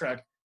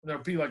contract and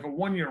there'll be like a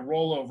 1-year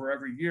rollover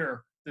every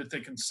year that they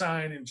can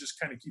sign and just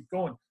kind of keep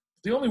going.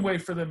 The only way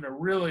for them to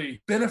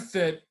really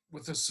benefit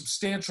with a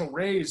substantial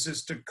raise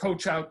is to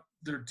coach out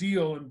their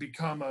deal and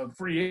become a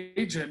free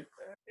agent.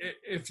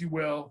 if you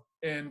will,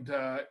 and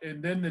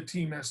then the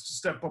team has to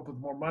step up with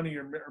more money,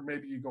 or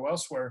maybe you go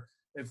elsewhere.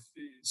 If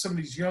some of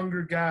these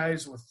younger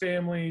guys with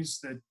families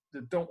that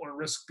don't want to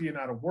risk being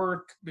out of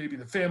work, maybe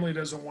the family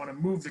doesn't want to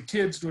move the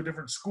kids to a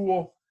different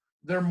school,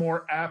 they're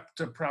more apt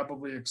to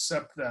probably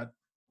accept that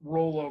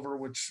rollover,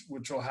 which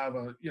will have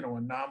a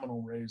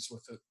nominal raise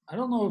with it. I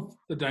don't know if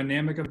the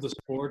dynamic of the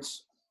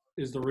sports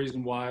is the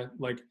reason why.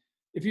 Like,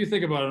 if you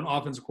think about an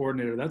offensive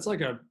coordinator, that's like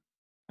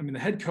the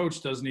head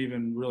coach doesn't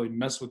even really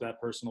mess with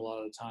that person a lot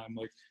of the time.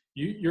 Like,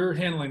 you're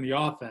handling the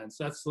offense.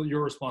 That's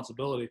your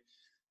responsibility.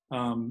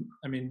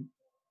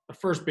 A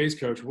first base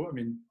coach, what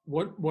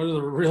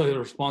are really the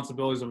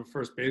responsibilities of a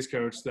first base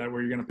coach that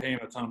where you're going to pay him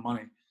a ton of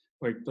money?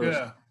 Like,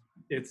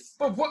 it's.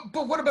 But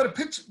what about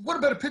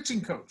a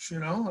pitching coach?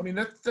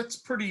 That's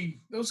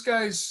pretty. Those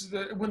guys,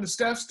 when the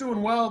staff's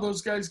doing well,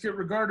 those guys get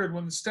regarded.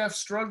 When the staff's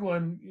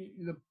struggling,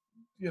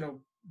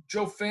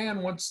 Joe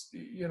Fan wants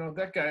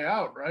that guy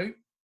out, right?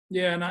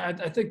 Yeah, and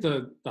I think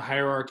the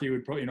hierarchy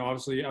would probably,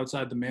 obviously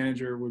outside the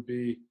manager would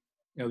be,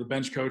 the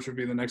bench coach would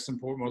be the next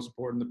most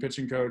important. The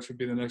pitching coach would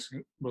be the next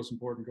most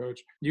important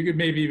coach. You could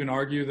maybe even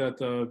argue that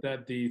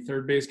the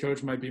third base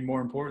coach might be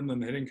more important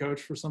than the hitting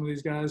coach for some of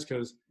these guys,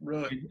 because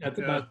really, by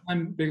the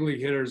time big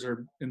league hitters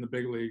are in the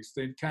big leagues,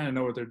 they kind of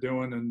know what they're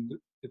doing, and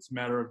it's a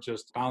matter of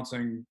just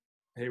bouncing,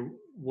 hey,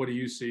 what do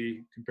you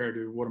see compared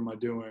to what am I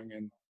doing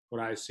and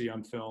what I see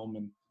on film,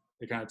 and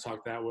they kind of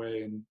talk that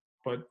way.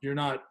 But you're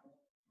not.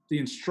 The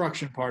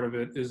instruction part of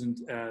it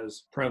isn't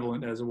as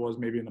prevalent as it was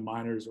maybe in the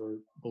minors or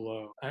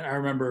below. I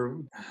remember,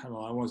 I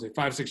want to say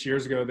 5-6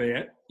 years ago,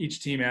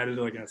 each team added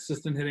like an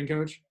assistant hitting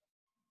coach.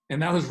 And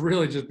that was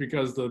really just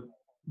because the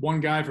one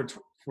guy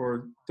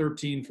for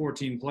 13,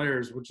 14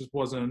 players, which just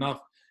wasn't enough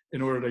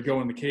in order to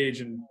go in the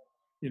cage and,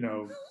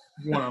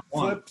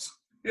 one-on-one.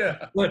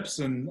 Flips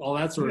and all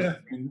that sort of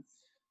thing.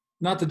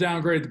 Not to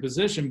downgrade the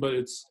position, but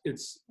it's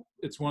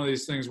one of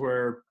these things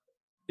where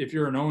if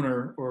you're an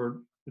owner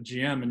or a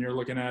GM and you're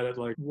looking at it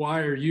like,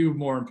 why are you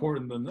more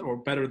important than or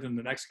better than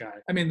the next guy?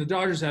 I mean, the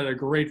Dodgers had a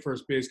great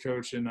first base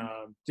coach in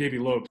Davey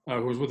Lopes,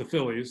 who was with the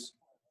Phillies.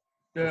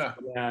 Yeah.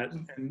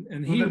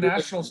 And he the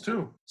Nationals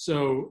too.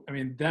 So,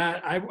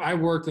 that I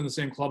worked in the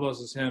same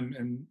clubhouse as him,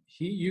 and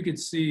you could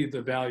see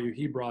the value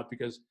he brought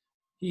because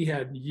he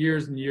had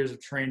years and years of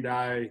trained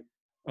eye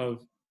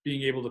of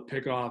being able to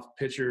pick off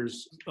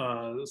pitchers'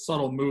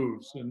 subtle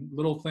moves and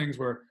little things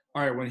where,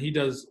 all right, when he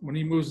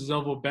moves his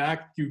elbow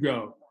back, you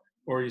go.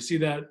 Or you see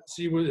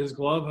with his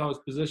glove, how it's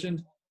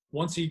positioned.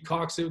 Once he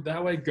cocks it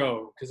that way,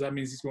 go, because that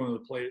means he's going to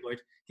the plate.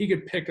 Like, he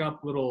could pick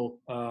up little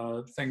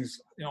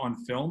things on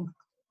film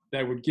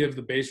that would give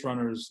the base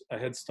runners a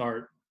head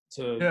start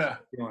to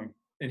going.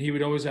 And he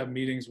would always have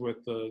meetings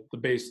with the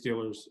base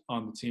stealers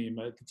on the team.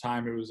 At the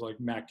time, it was like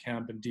Matt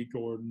Kemp and Deke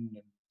Gordon,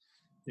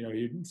 and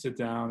he'd sit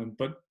down.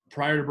 But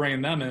prior to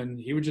bringing them in,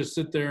 he would just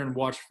sit there and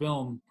watch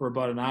film for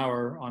about an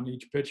hour on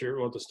each pitcher,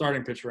 well, the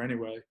starting pitcher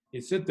anyway.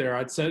 He'd sit there.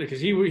 I'd set it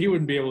because he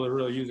wouldn't be able to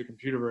really use a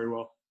computer very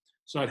well.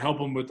 So I'd help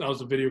him I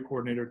was a video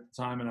coordinator at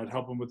the time, and I'd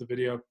help him with the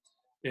video.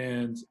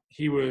 And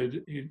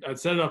I'd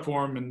set it up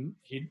for him, and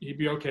he'd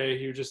be okay.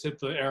 He would just hit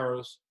the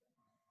arrows,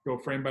 go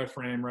frame by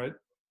frame, right?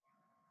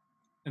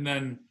 And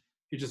then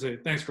he'd just say,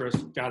 "Thanks, Chris,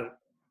 got it."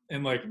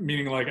 And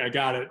meaning I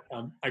got it.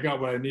 I got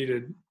what I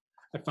needed.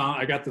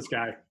 I got this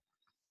guy.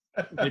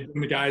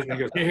 The guys, and he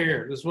goes, "Hey,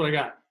 here, this is what I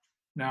got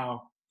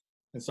now,"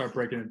 and start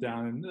breaking it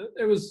down. And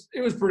it was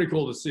pretty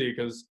cool to see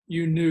because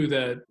you knew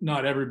that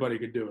not everybody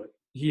could do it.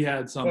 He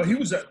had some. Well, he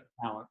was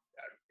talent.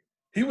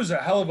 He was a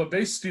hell of a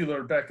base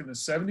stealer back in the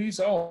 70s.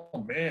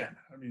 Oh man,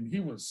 he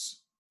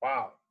was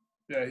wow.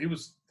 Yeah, he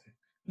was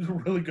a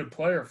really good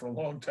player for a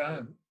long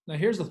time. Now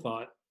here's the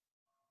thought.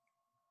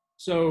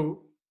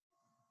 So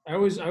I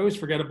always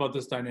forget about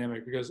this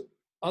dynamic because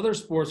other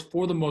sports,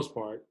 for the most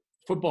part,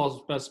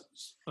 football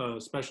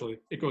especially,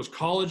 it goes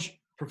college,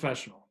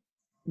 professional.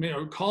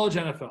 College,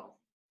 NFL.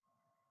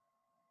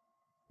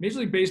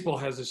 Major League Baseball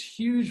has this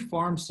huge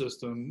farm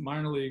system,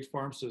 minor leagues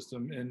farm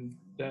system, and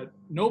that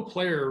no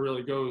player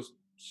really goes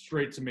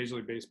straight to Major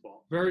League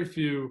Baseball. Very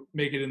few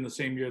make it in the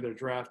same year they're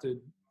drafted.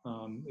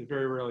 It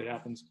very rarely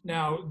happens.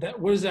 Now,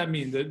 what does that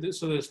mean?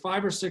 So there's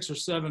 5 or 6 or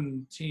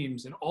 7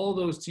 teams, and all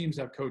those teams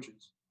have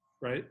coaches,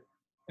 right?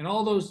 And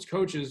all those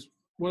coaches,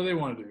 what do they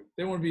want to do?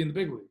 They want to be in the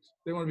big leagues.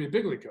 They want to be a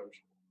big league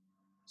coach.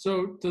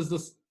 So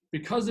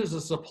because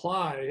there's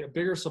a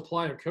bigger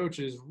supply of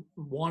coaches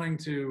wanting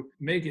to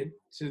make it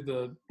to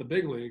the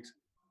big leagues,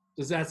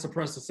 does that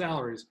suppress the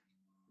salaries?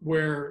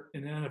 Where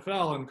in the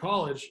NFL and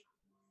college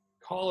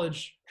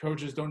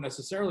coaches don't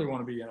necessarily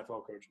want to be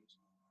NFL coaches.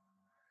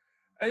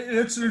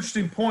 That's an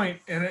interesting point,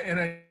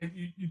 and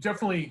you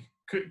definitely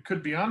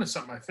could be onto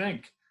something, I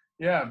think.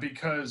 Yeah,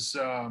 because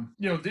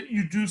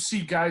you do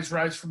see guys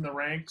rise from the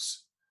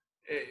ranks.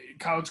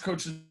 College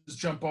coaches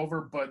jump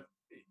over, but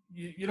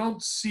you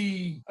don't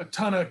see a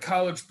ton of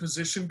college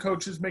position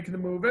coaches making the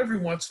move. Every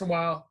once in a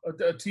while,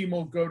 a team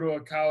will go to a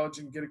college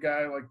and get a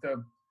guy like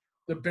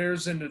the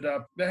Bears ended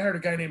up. They hired a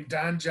guy named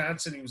Don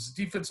Johnson. He was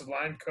the defensive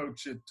line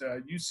coach at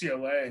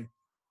UCLA,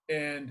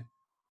 and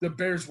the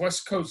Bears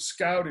West Coast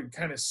scout had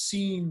kind of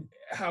seen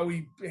how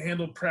he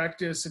handled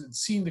practice and had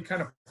seen the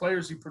kind of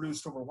players he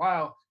produced over a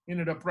while,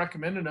 ended up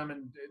recommending him.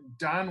 And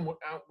Don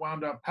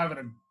wound up having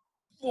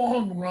a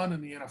long run in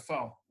the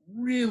NFL.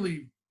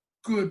 Really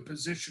good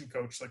position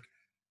coach, like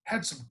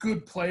had some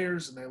good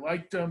players and they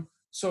liked him.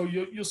 So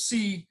you'll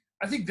see,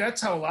 I think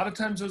that's how a lot of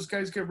times those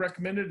guys get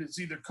recommended. It's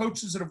either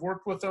coaches that have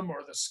worked with them or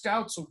the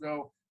scouts will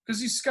go,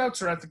 because these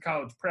scouts are at the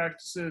college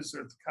practices,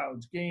 they're at the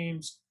college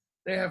games.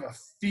 They have a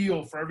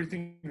feel for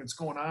everything that's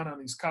going on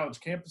these college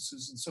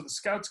campuses. And so the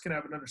scouts can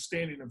have an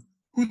understanding of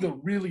who the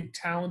really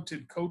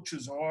talented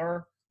coaches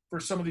are for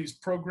some of these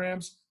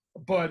programs.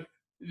 But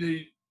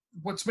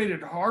what's made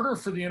it harder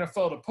for the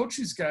NFL to poach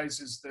these guys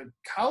is that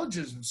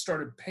colleges have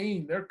started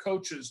paying their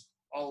coaches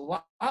a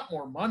lot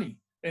more money.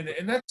 And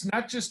that's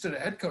not just to the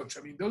head coach.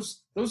 I mean,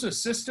 those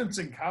assistants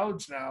in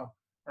college now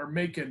are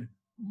making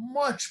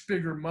much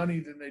bigger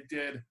money than they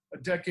did a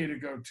decade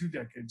ago, 2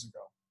 decades ago.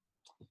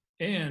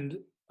 And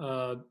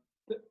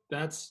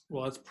that's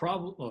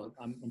probably, well,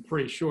 I'm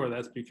pretty sure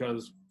that's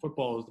because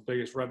football is the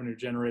biggest revenue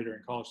generator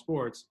in college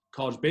sports.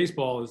 College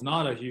baseball is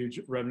not a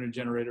huge revenue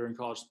generator in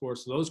college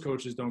sports, so those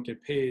coaches don't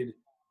get paid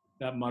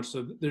that much.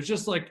 So there's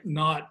just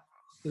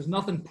there's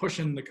nothing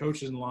pushing the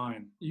coaches in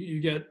line.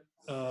 You get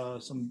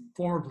some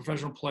former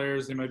professional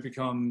players, they might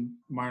become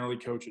minor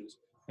league coaches,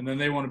 and then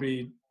they want to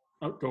be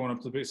going up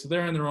to the base. So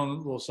they're in their own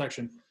little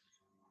section.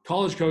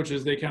 College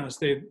coaches, they kind of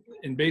stay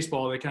in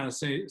baseball. They kind of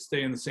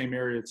stay in the same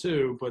area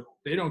too, but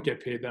they don't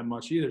get paid that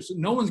much either. So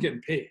no one's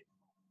getting paid.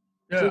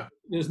 Yeah. So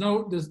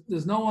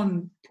there's no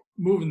one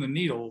moving the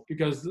needle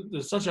because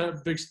there's such a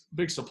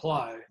big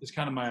supply. Is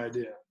kind of my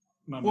idea.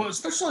 Well,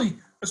 especially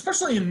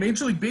in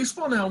Major League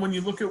Baseball now, when you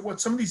look at what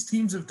some of these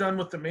teams have done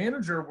with the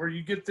manager, where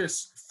you get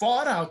this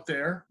thought out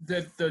there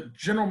that the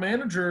general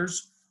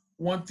managers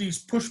want these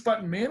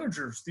push-button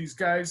managers, these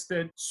guys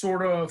that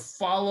sort of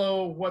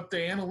follow what the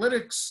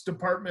analytics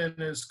department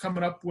is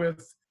coming up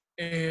with,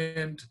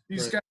 and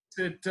these guys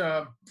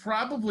that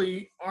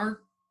probably aren't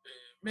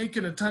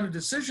making a ton of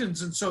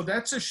decisions. And so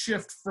that's a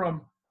shift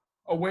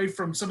away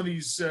from some of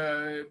these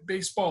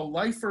baseball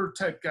lifer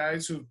type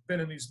guys who've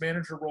been in these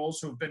manager roles,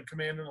 who've been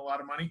commanding a lot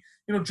of money.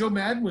 You know, Joe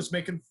Madden was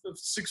making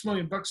 $6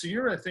 million a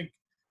year, I think,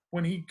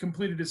 when he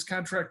completed his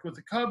contract with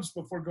the Cubs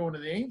before going to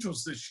the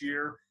Angels this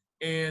year.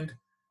 And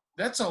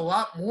that's a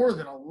lot more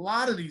than a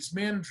lot of these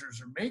managers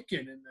are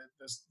making. And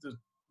the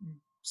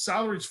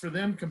salaries for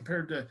them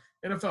compared to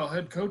NFL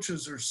head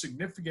coaches are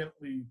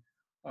significantly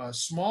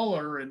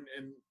smaller. And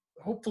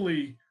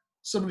hopefully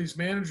some of these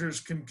managers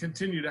can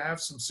continue to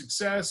have some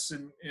success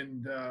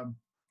and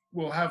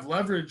will have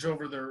leverage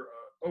over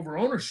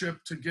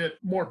ownership to get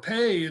more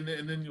pay. And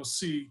then you'll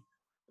see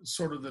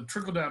sort of the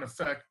trickle-down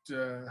effect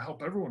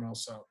help everyone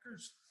else out.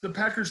 The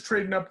Packers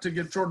trading up to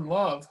get Jordan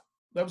Love.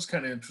 That was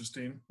kind of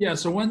interesting. Yeah,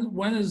 so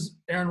when is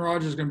Aaron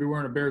Rodgers going to be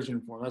wearing a Bears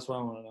uniform? That's what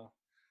I want to know.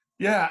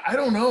 Yeah, I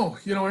don't know.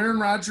 You know, Aaron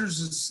Rodgers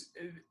is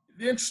 –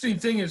 the interesting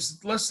thing is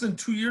less than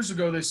 2 years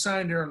ago they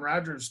signed Aaron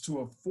Rodgers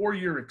to a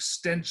 4-year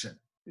extension.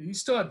 He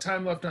still had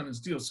time left on his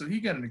deal, so he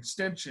got an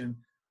extension.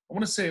 I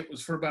want to say it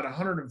was for about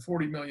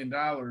 $140 million.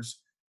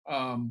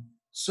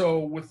 So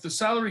with the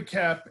salary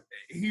cap,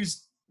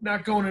 he's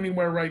not going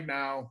anywhere right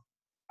now.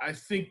 I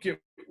think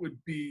it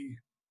would be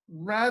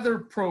rather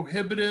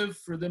prohibitive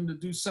for them to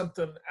do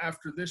something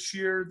after this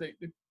year.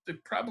 They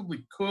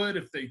probably could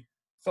if they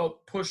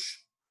felt push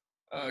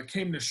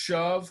came to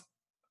shove.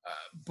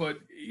 But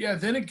yeah,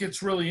 then it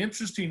gets really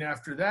interesting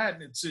after that.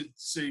 And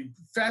it's a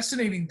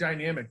fascinating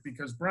dynamic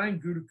because Brian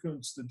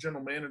Gutekunst, the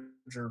general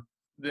manager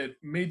that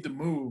made the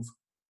move,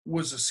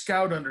 was a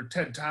scout under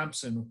Ted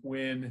Thompson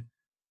when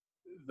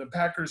the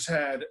Packers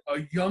had a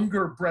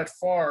younger Brett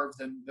Favre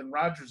than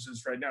Rodgers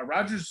is right now.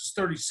 Rodgers is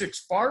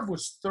 36. Favre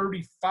was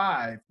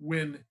 35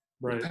 when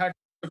the Packers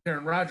took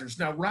Aaron Rodgers.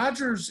 Now,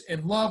 Rodgers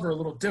and Love are a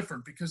little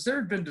different because there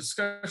had been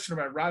discussion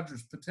about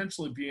Rodgers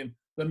potentially being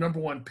the number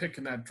 1 pick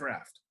in that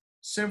draft.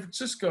 San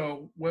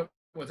Francisco went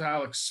with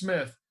Alex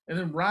Smith, and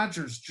then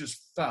Rodgers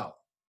just fell.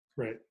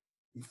 Right.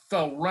 He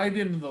fell right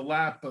into the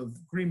lap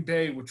of Green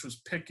Bay, which was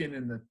picking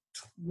in the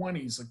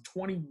 20s, like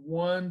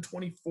 21,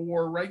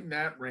 24, right in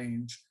that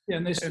range.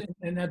 Yeah,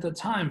 and at the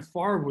time,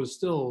 Favre was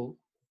still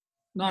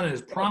not in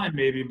his prime,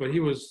 maybe, but he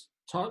was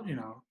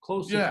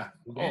close. Yeah,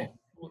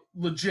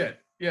 legit.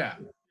 Yeah,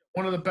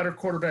 one of the better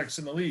quarterbacks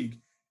in the league,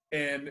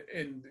 and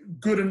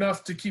good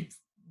enough to keep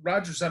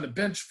Rodgers on the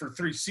bench for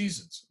 3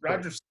 seasons.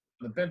 Rodgers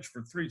on the bench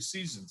for 3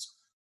 seasons.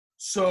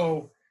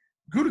 So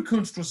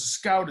Gutekunst was a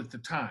scout at the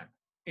time,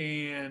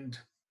 and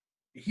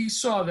he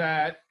saw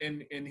that,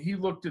 and he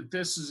looked at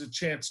this as a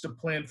chance to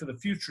plan for the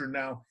future.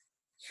 Now,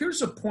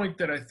 here's a point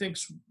that I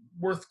think's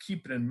worth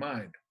keeping in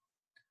mind.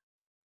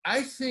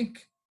 I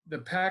think the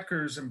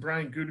Packers and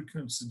Brian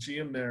Gutekunst, the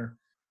GM there,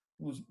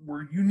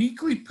 were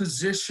uniquely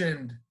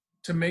positioned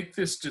to make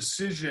this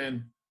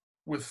decision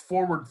with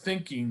forward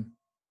thinking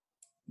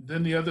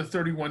than the other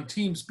 31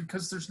 teams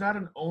because there's not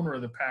an owner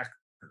of the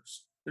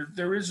Packers.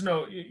 There is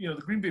no, the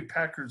Green Bay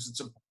Packers,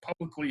 it's a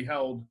publicly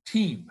held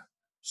team.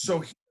 So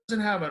he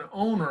doesn't have an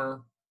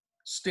owner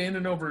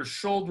standing over his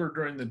shoulder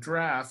during the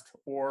draft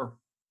or,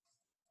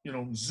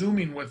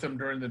 Zooming with him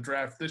during the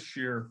draft this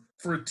year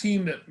for a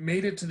team that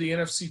made it to the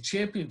NFC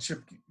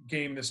Championship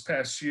game this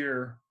past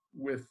year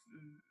with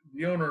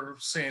the owner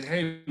saying,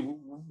 hey,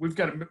 we've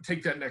got to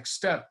take that next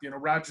step.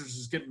 Rodgers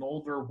is getting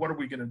older. What are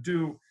we going to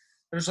do?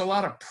 There's a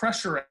lot of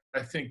pressure,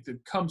 I think,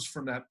 that comes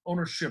from that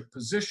ownership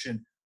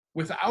position.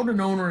 Without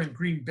an owner in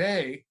Green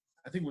Bay,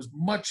 I think it was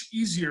much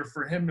easier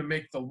for him to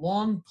make the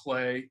long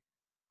play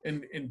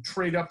and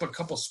trade up a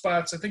couple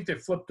spots. I think they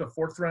flipped a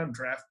 4th-round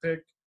draft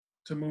pick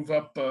to move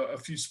up a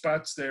few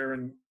spots there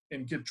and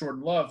get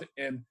Jordan Love.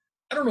 And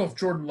I don't know if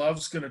Jordan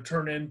Love's going to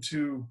turn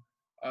into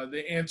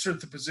the answer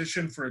at the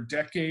position for a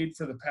decade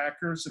for the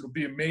Packers. It'll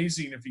be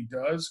amazing if he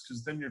does,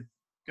 because then you're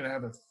going to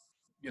have a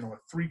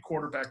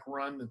 3-quarterback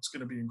run that's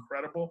going to be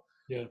incredible.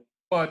 Yeah.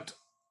 But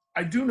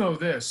I do know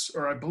this,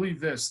 or I believe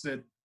this,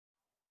 that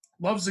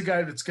Love's a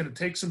guy that's going to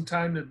take some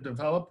time to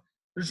develop.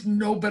 There's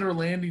no better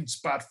landing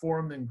spot for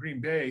him than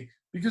Green Bay,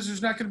 because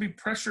there's not going to be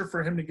pressure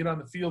for him to get on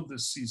the field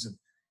this season.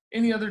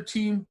 Any other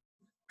team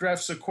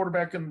drafts a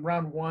quarterback in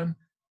round 1,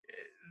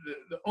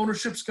 the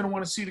ownership's going to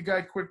want to see the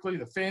guy quickly.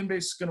 The fan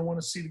base is going to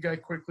want to see the guy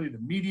quickly. The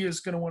media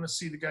is going to want to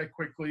see the guy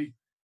quickly.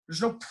 There's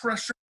no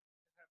pressure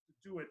to have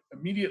to do it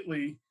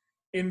immediately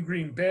in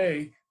Green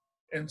Bay.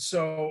 And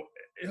so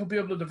he'll be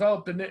able to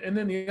develop. And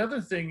then the other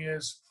thing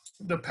is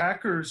the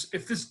Packers,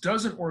 if this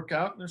doesn't work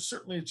out, and there's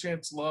certainly a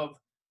chance Love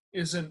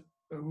isn't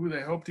who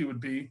they hoped he would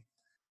be,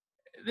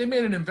 they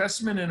made an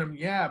investment in him,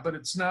 yeah, but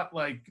it's not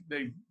like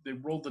they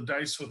rolled the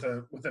dice with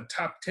a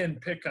top 10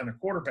 pick on a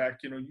quarterback.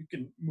 You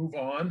can move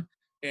on,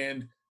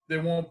 and they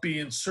won't be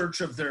in search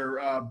of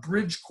their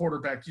bridge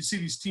quarterback. You see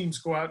these teams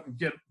go out and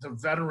get the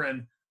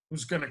veteran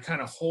who's going to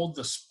kind of hold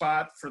the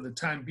spot for the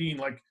time being.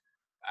 Like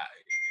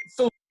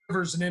Philip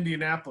Rivers in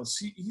Indianapolis,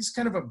 he's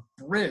kind of a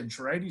bridge,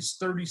 right? He's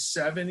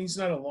 37. He's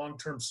not a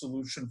long-term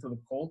solution for the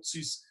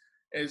Colts.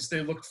 As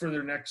they look for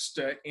their next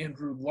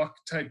Andrew Luck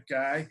type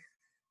guy.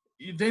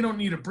 They don't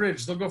need a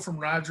bridge. They'll go from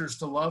Rodgers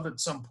to Love at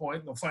some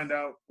point, and they'll find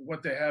out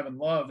what they have in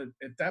Love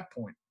at that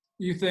point.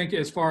 You think,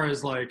 as far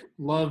as like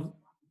Love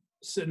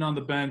sitting on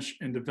the bench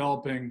and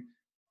developing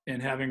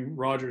and having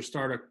Rodgers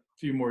start a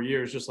few more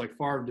years, just like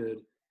Favre did,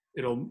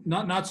 it'll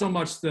not so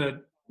much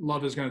that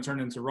Love is going to turn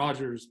into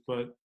Rodgers,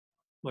 but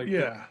like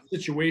the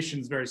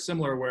situation's very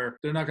similar where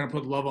they're not going to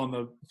put Love on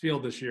the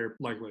field this year,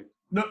 likely.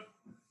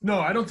 No,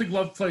 I don't think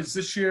Love plays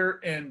this year,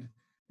 and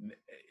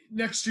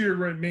next year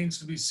remains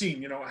to be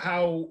seen.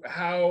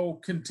 How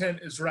content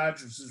is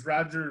Rodgers?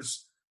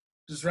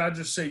 Does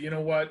Rodgers say, you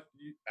know what,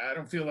 I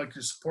don't feel like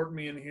you're supporting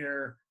me in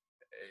here.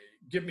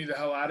 Get me the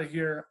hell out of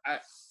here.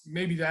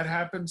 Maybe that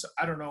happens.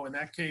 I don't know. In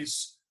that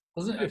case,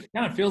 it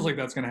kind of feels like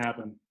that's going to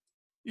happen.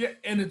 Yeah,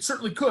 and it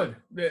certainly could.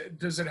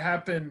 Does it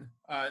happen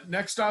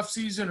next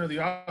offseason or the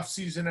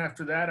offseason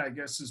after that, I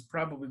guess, is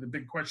probably the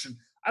big question.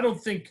 I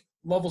don't think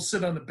Love will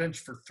sit on the bench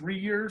for 3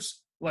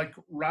 years like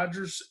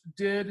Rodgers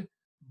did,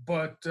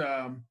 but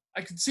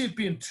I could see it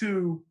being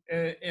 2,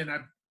 and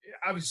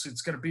obviously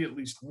it's going to be at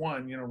least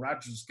 1.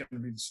 Rodgers is going to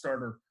be the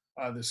starter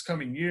this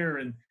coming year,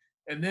 and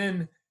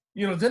then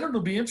then it'll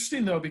be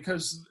interesting though,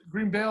 because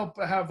Green Bay will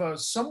have a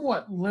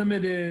somewhat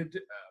limited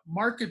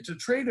market to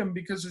trade him,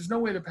 because there's no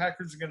way the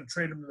Packers are going to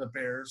trade him to the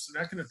Bears.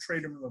 They're not going to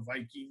trade him to the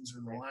Vikings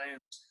or the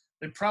Lions.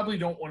 They probably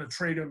don't want to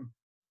trade him.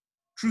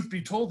 Truth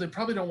be told, they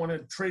probably don't want to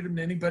trade him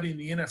to anybody in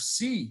the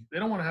NFC. They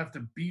don't want to have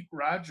to beat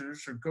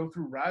Rodgers or go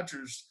through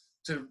Rodgers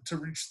to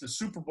reach the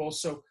Super Bowl.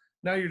 So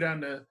now you're down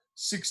to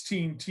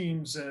 16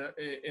 teams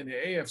in the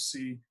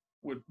AFC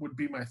would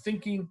be my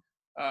thinking.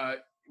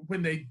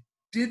 When they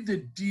did the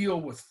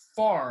deal with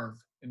Favre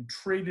and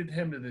traded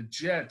him to the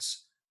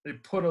Jets, they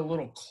put a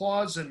little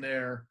clause in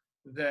there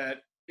that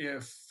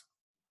if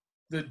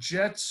the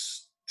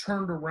Jets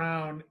turned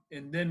around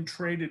and then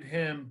traded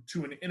him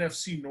to an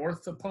NFC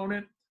North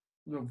opponent,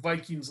 the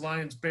Vikings,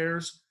 Lions,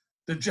 Bears,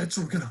 the Jets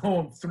were going to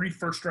owe him 3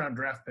 first-round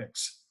draft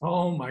picks.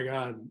 Oh, my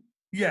God.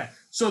 Yeah,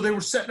 so they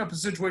were setting up a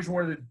situation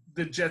where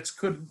the Jets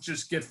couldn't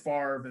just get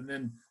Favre and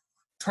then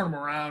turn him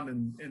around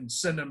and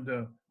send him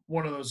to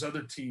one of those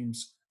other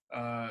teams.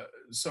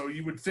 So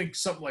you would think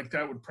something like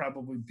that would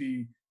probably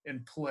be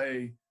in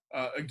play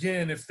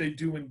again if they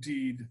do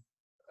indeed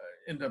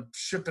end up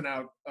shipping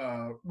out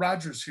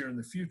Rodgers here in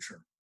the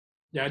future.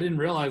 Yeah, I didn't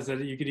realize that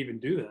you could even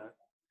do that.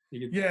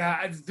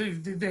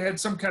 They had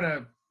some kind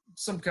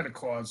of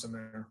clause in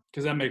there.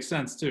 Because that makes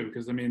sense too.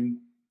 Because I mean,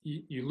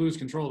 you lose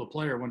control of the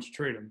player once you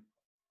trade him.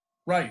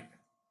 Right.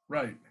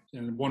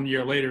 And 1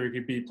 year later, he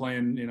could be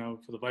playing,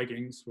 for the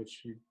Vikings, which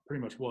he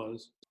pretty much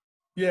was.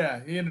 Yeah,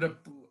 he ended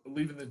up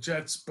leaving the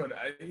Jets, but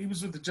he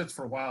was with the Jets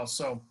for a while,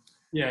 so.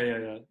 Yeah.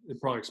 It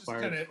probably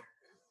expired.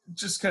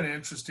 Just kind of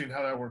interesting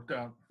how that worked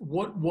out.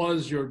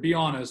 Be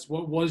honest,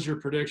 what was your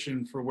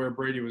prediction for where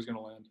Brady was going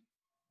to land?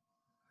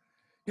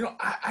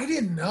 I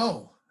didn't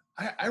know.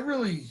 I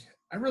really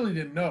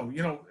didn't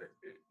know.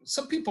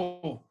 Some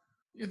people,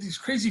 these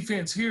crazy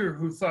fans here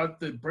who thought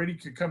that Brady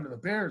could come to the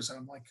Bears, and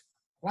I'm like,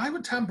 why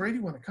would Tom Brady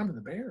want to come to the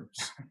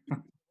Bears?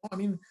 I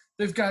mean,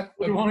 they've got.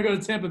 You want to go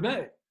to Tampa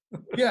Bay?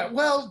 Yeah,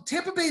 well,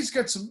 Tampa Bay's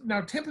got some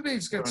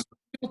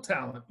real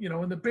talent,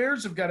 and the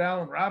Bears have got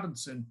Allen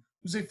Robinson,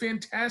 who's a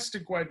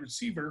fantastic wide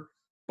receiver,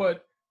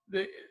 but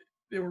they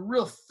were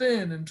real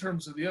thin in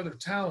terms of the other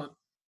talent,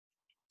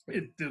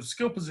 the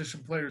skill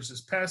position players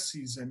this past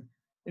season.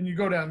 And you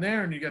go down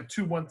there and you got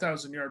two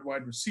 1,000-yard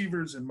wide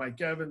receivers and Mike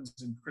Evans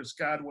and Chris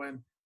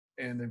Godwin,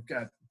 and they've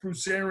got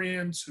Bruce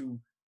Arians, who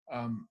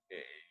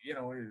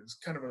is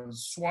kind of a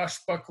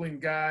swashbuckling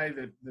guy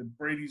that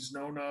Brady's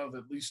known of,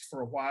 at least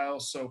for a while.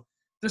 So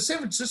the San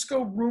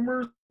Francisco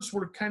rumors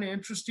were kind of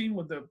interesting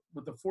with the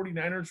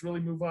 49ers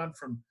really move on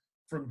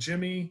from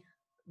Jimmy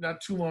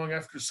not too long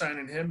after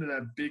signing him to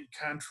that big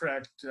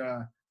contract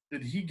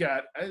that he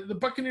got. The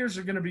Buccaneers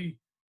are going to be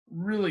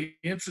really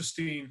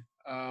interesting.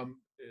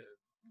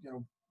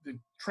 They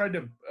tried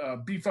to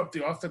beef up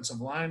the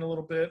offensive line a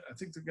little bit. I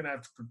think they're going to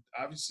have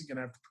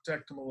to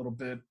protect them a little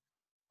bit.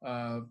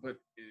 But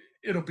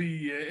it'll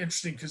be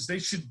interesting because they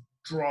should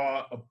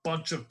draw a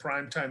bunch of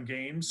primetime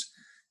games.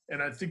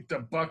 And I think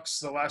the Bucs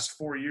the last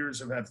 4 years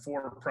have had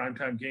 4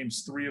 primetime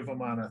games, 3 of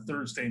them on a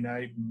Thursday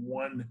night and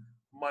 1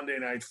 Monday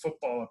night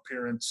football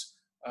appearance.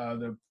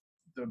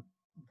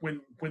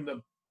 When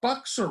the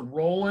Bucs are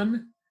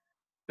rolling,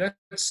 that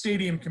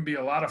stadium can be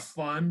a lot of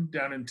fun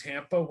down in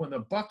Tampa. When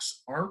the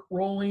Bucs aren't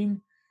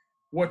rolling,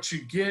 what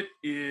you get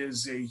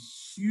is a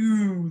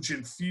huge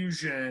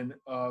infusion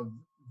of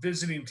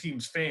visiting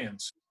teams'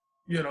 fans.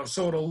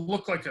 So it'll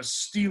look like a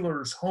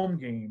Steelers home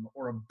game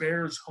or a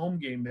Bears home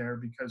game there,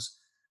 because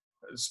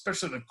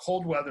especially the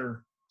cold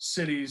weather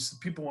cities,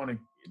 people want to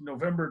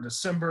November,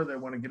 December, they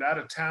want to get out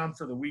of town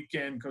for the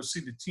weekend, go see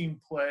the team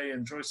play,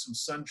 enjoy some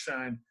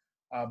sunshine.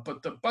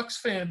 But the Bucs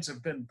fans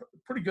have been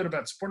pretty good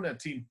about supporting that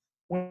team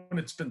when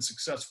it's been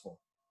successful.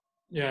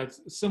 Yeah,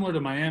 it's similar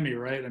to Miami,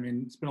 right? I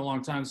mean, it's been a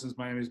long time since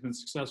Miami's been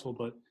successful,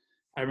 but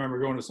I remember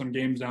going to some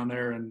games down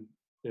there, and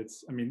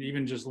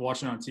even just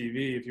watching on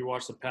TV, if you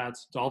watch the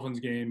Pats-Dolphins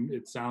game,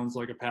 it sounds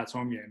like a Pats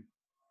home game.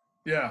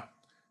 Yeah,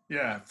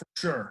 for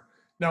sure.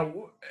 Now,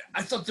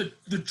 I thought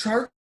the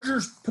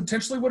Chargers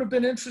potentially would have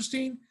been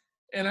interesting,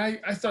 and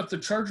I thought the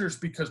Chargers,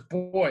 because,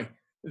 boy,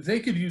 they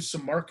could use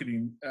some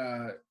marketing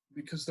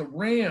because the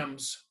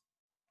Rams,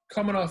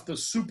 coming off the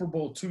Super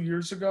Bowl 2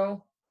 years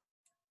ago,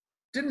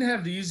 didn't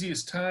have the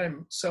easiest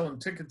time selling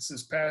tickets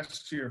this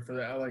past year for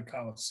the LA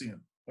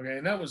Coliseum. Okay,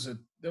 and that was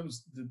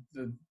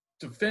the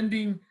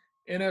defending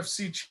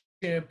NFC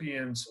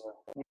champions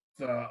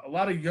with a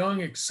lot of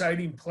young,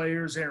 exciting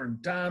players: Aaron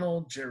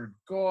Donald, Jared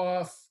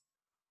Goff.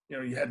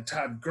 You had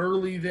Todd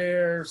Gurley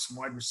there, some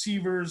wide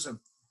receivers, a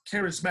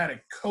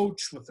charismatic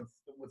coach with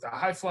a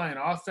high-flying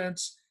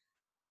offense,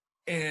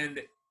 and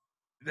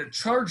the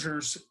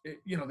Chargers,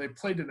 they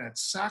played in that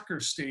soccer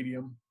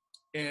stadium,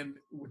 and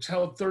which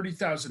held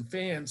 30,000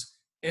 fans,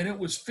 and it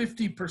was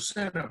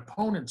 50%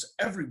 opponents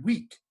every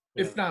week,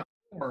 if not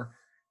more.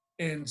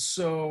 And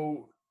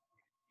so,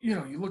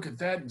 you look at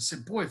that and say,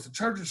 boy, if the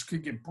Chargers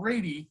could get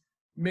Brady,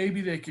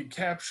 maybe they could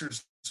capture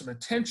some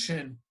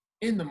attention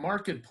in the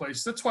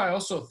marketplace. That's why I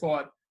also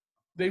thought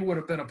they would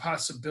have been a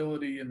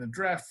possibility in the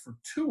draft for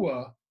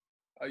Tua.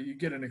 You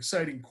get an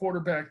exciting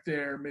quarterback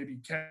there, maybe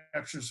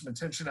capture some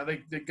attention. I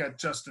think they got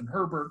Justin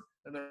Herbert,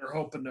 and they're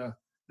hoping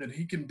that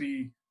he can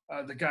be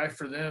the guy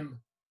for them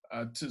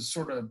to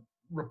sort of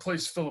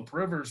replace Phillip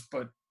Rivers.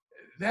 But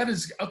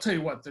I'll tell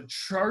you what, the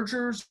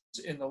Chargers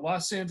in the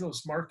Los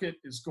Angeles market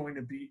is going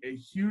to be a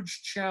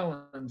huge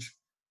challenge,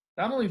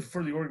 not only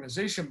for the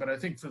organization, but I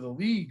think for the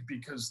league,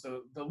 because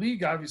the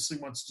league obviously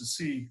wants to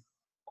see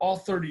all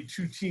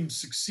 32 teams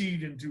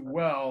succeed and do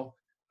well.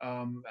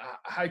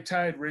 High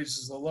tide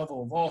raises the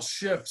level of all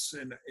ships,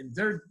 and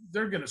they're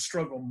going to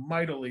struggle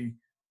mightily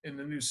in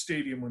the new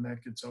stadium when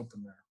that gets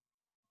open there.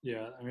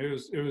 Yeah, I mean,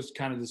 it was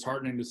kind of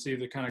disheartening to see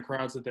the kind of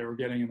crowds that they were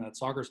getting in that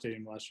soccer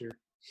stadium last year.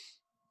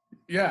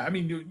 Yeah, I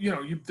mean,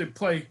 they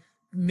play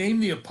name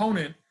the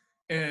opponent,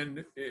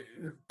 and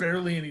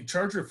barely any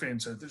Charger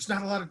fans there. There's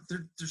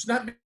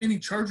not many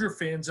Charger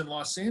fans in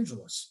Los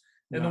Angeles,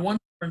 and the ones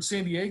in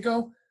San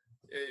Diego,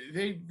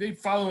 they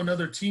follow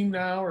another team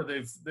now, or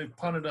they've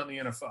punted on the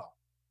NFL.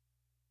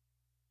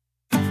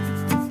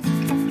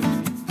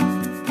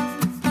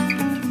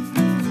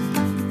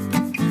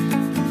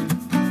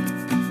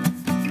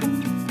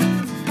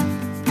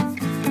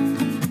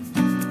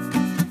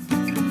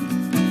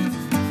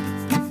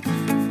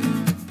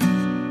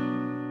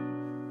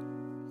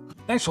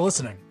 Thanks for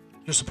listening.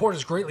 Your support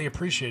is greatly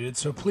appreciated,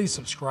 so please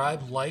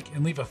subscribe, like,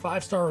 and leave a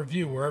 5-star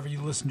review wherever you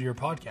listen to your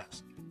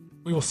podcast.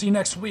 We will see you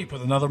next week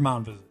with another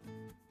mound visit.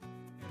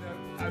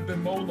 I've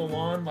been mowing the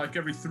lawn like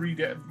every 3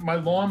 days. My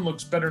lawn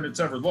looks better than it's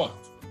ever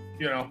looked,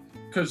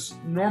 because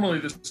normally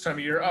this time of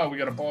year, we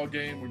got a ball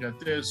game, we got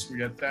this, we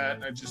got that,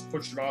 and I just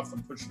push it off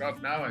and push it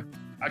off. Now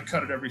I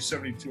cut it every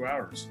 72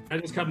 hours. I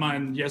just cut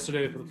mine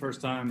yesterday for the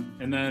first time,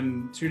 and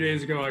then 2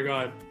 days ago I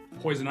got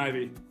poison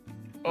ivy.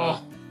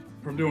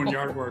 From doing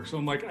yard work. So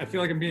I'm like, I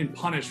feel like I'm being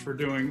punished for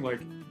going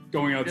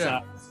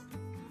outside. Yeah.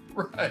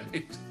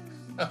 Right.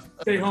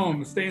 Stay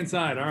home, stay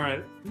inside. All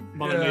right.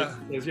 Mother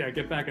Nature says,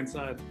 get back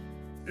inside.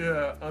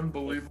 Yeah,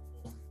 unbelievable.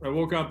 I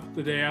woke up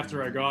the day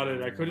after I got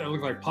it. I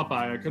looked like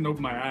Popeye. I couldn't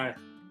open my eye.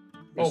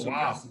 Oh,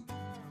 wow.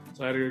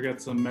 So I had to go get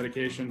some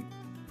medication.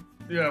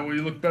 Yeah, well,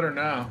 you look better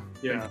now.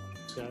 Yeah.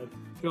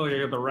 I feel like I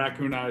got the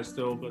raccoon eye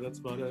still, but that's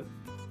about it.